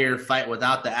gladiator fight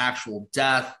without the actual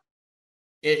death.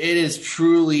 It is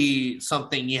truly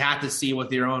something you have to see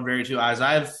with your own very two eyes.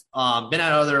 I've been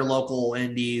at other local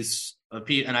indies,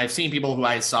 and I've seen people who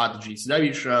I saw at the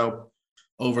GCW show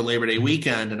over Labor Day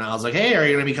weekend, and I was like, "Hey, are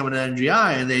you going to be coming to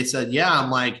NGI?" And they said, "Yeah."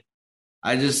 I'm like,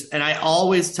 I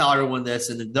always tell everyone this,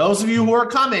 and those of you who are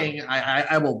coming,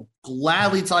 I will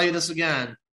gladly tell you this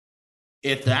again.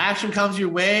 If the action comes your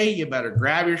way, you better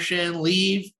grab your shit,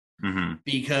 leave,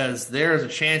 because there's a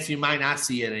chance you might not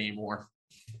see it anymore.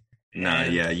 You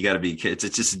got to be kids.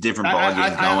 It's just a different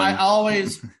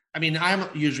ballgame. I'm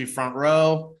usually front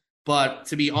row, but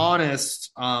to be honest,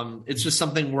 it's just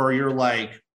something where you're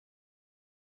like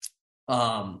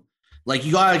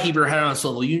you got to keep your head on a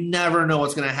swivel. You never know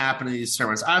what's going to happen in these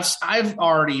tournaments. I've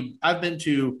been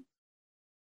to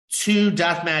 2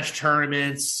 deathmatch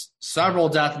tournaments, several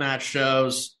deathmatch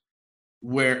shows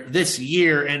where this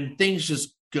year, and things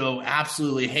just go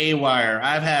absolutely haywire.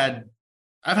 I've had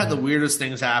the weirdest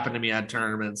things happen to me at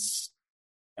tournaments,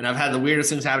 and I've had the weirdest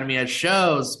things happen to me at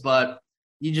shows, but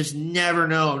you just never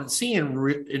know. Seeing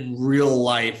in real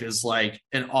life is like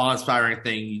an awe-inspiring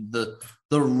thing.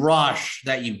 The rush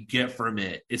that you get from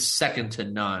it is second to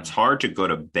none. It's hard to go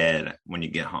to bed when you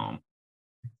get home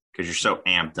because you're so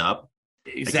amped up.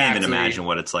 Exactly. I can't even imagine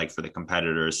what it's like for the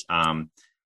competitors. And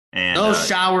those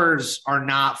showers are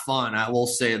not fun. I will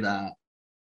say that.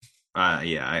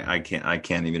 I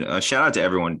can't even. Shout out to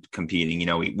everyone competing. You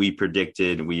know, we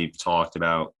predicted, we've talked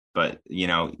about, but you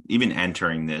know, even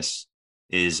entering this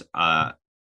is an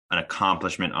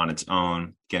accomplishment on its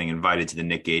own. Getting invited to the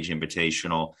Nick Gage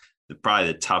Invitational,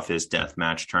 probably the toughest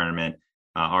deathmatch tournament,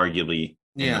 arguably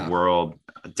in the world,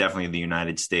 definitely in the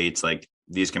United States. Like,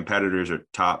 these competitors are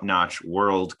top-notch,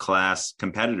 world-class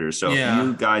competitors. So if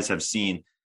you guys have seen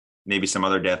maybe some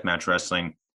other deathmatch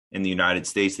wrestling in the United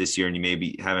States this year and you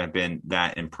maybe haven't been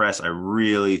that impressed, I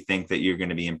really think that you're going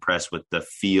to be impressed with the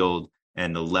field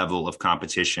and the level of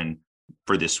competition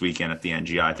for this weekend at the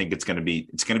NGI. I think it's going to be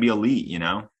elite, you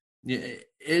know? Yeah,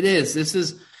 it is.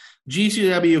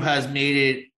 GCW has made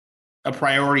it a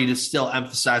priority to still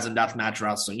emphasize in deathmatch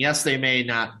wrestling. Yes, they may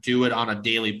not do it on a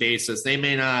daily basis. It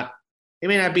may not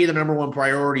be the number one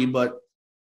priority, but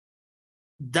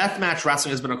deathmatch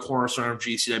wrestling has been a cornerstone of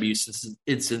GCW since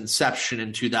its inception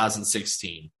in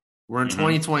 2016. We're in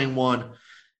 2021,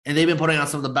 and they've been putting out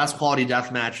some of the best quality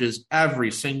death matches every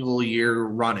single year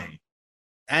running.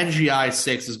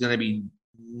 NGI6 is going to be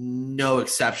no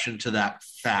exception to that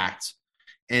fact.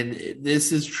 And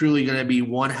this is truly going to be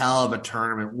one hell of a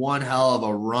tournament, one hell of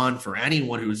a run for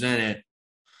anyone who's in it.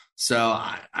 So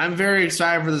I'm very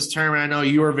excited for this tournament. I know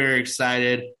you are very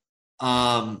excited.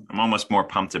 I'm almost more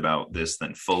pumped about this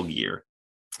than Full Gear.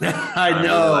 I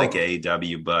know. Really like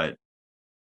AEW, but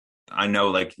I know,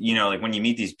 like, you know, like when you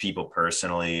meet these people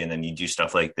personally and then you do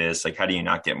stuff like this, like, how do you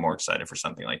not get more excited for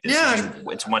something like this? Yeah.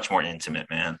 It's much more intimate,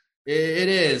 man. It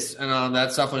is. And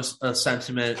that's definitely a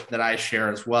sentiment that I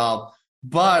share as well.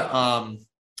 But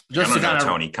just to kind of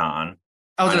Tony Khan.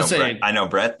 I was going to say, I know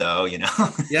Brett though, you know.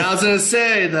 Yeah, I was going to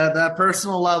say that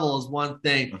personal level is one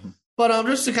thing. Mm-hmm. But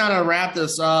just to kind of wrap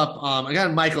this up,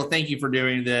 again, Michael, thank you for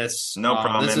doing this. No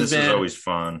problem. This is always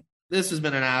fun. This has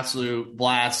been an absolute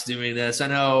blast doing this. I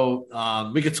know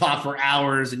we could talk for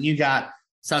hours, and you got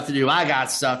stuff to do. I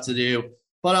got stuff to do.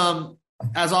 But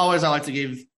as always, I like to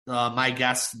give my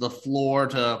guests the floor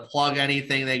to plug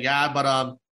anything they got.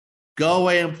 But go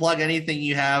away and plug anything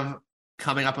you have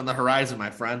coming up on the horizon, my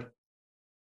friend.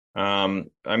 I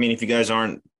mean, if you guys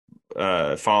aren't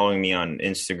following me on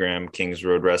Instagram, Kings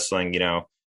Road Wrestling,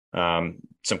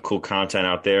 some cool content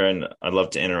out there, and I'd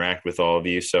love to interact with all of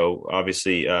you. So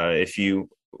obviously, if you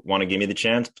want to give me the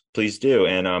chance, please do.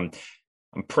 And I'm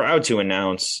proud to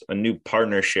announce a new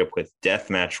partnership with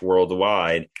Deathmatch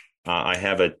Worldwide. I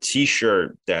have a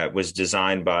T-shirt that was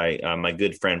designed by my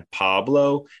good friend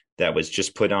Pablo that was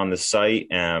just put on the site.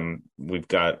 We've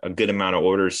got a good amount of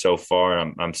orders so far.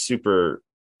 I'm super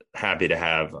happy to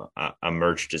have a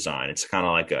merch design. It's kind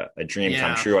of like a dream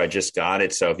come true. I just got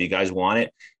it. So if you guys want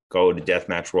it, go to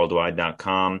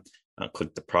deathmatchworldwide.com,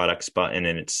 click the products button,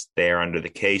 and it's there under the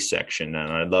K section.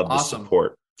 And I'd love the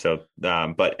support. So,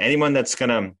 but anyone that's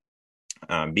going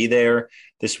to be there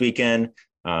this weekend,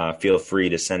 feel free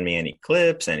to send me any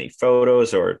clips, any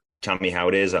photos, or tell me how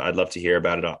it is. I'd love to hear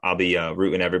about it. I'll be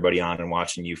rooting everybody on and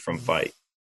watching you from fight.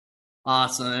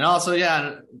 Awesome. And also,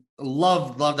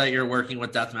 love that you're working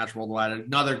with Deathmatch Worldwide.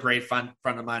 Another great friend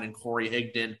of mine, and Corey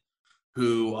Higdon,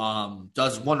 who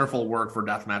does wonderful work for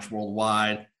Deathmatch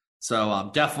Worldwide. So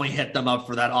definitely hit them up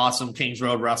for that awesome Kings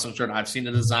Road Wrestling shirt. I've seen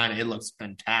the design. It looks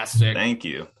fantastic. Thank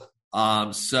you.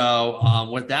 So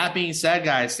with that being said,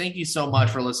 guys, thank you so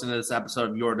much for listening to this episode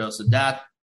of Your Dose of Death.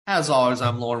 As always,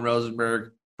 I'm Lauren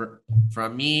Rosenberg.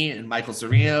 From me and Michael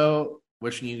Cervino,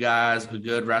 wishing you guys a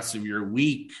good rest of your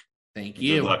week. Thank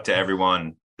you. Good luck to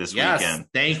everyone this weekend.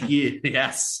 Thank you.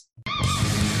 Yes.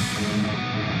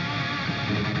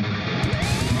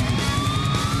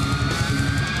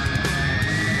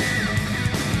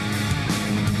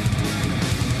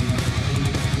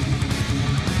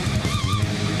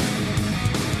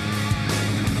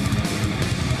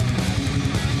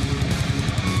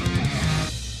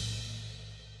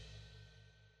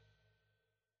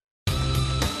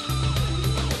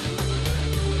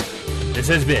 This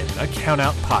has been a Count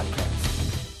Out Podcast.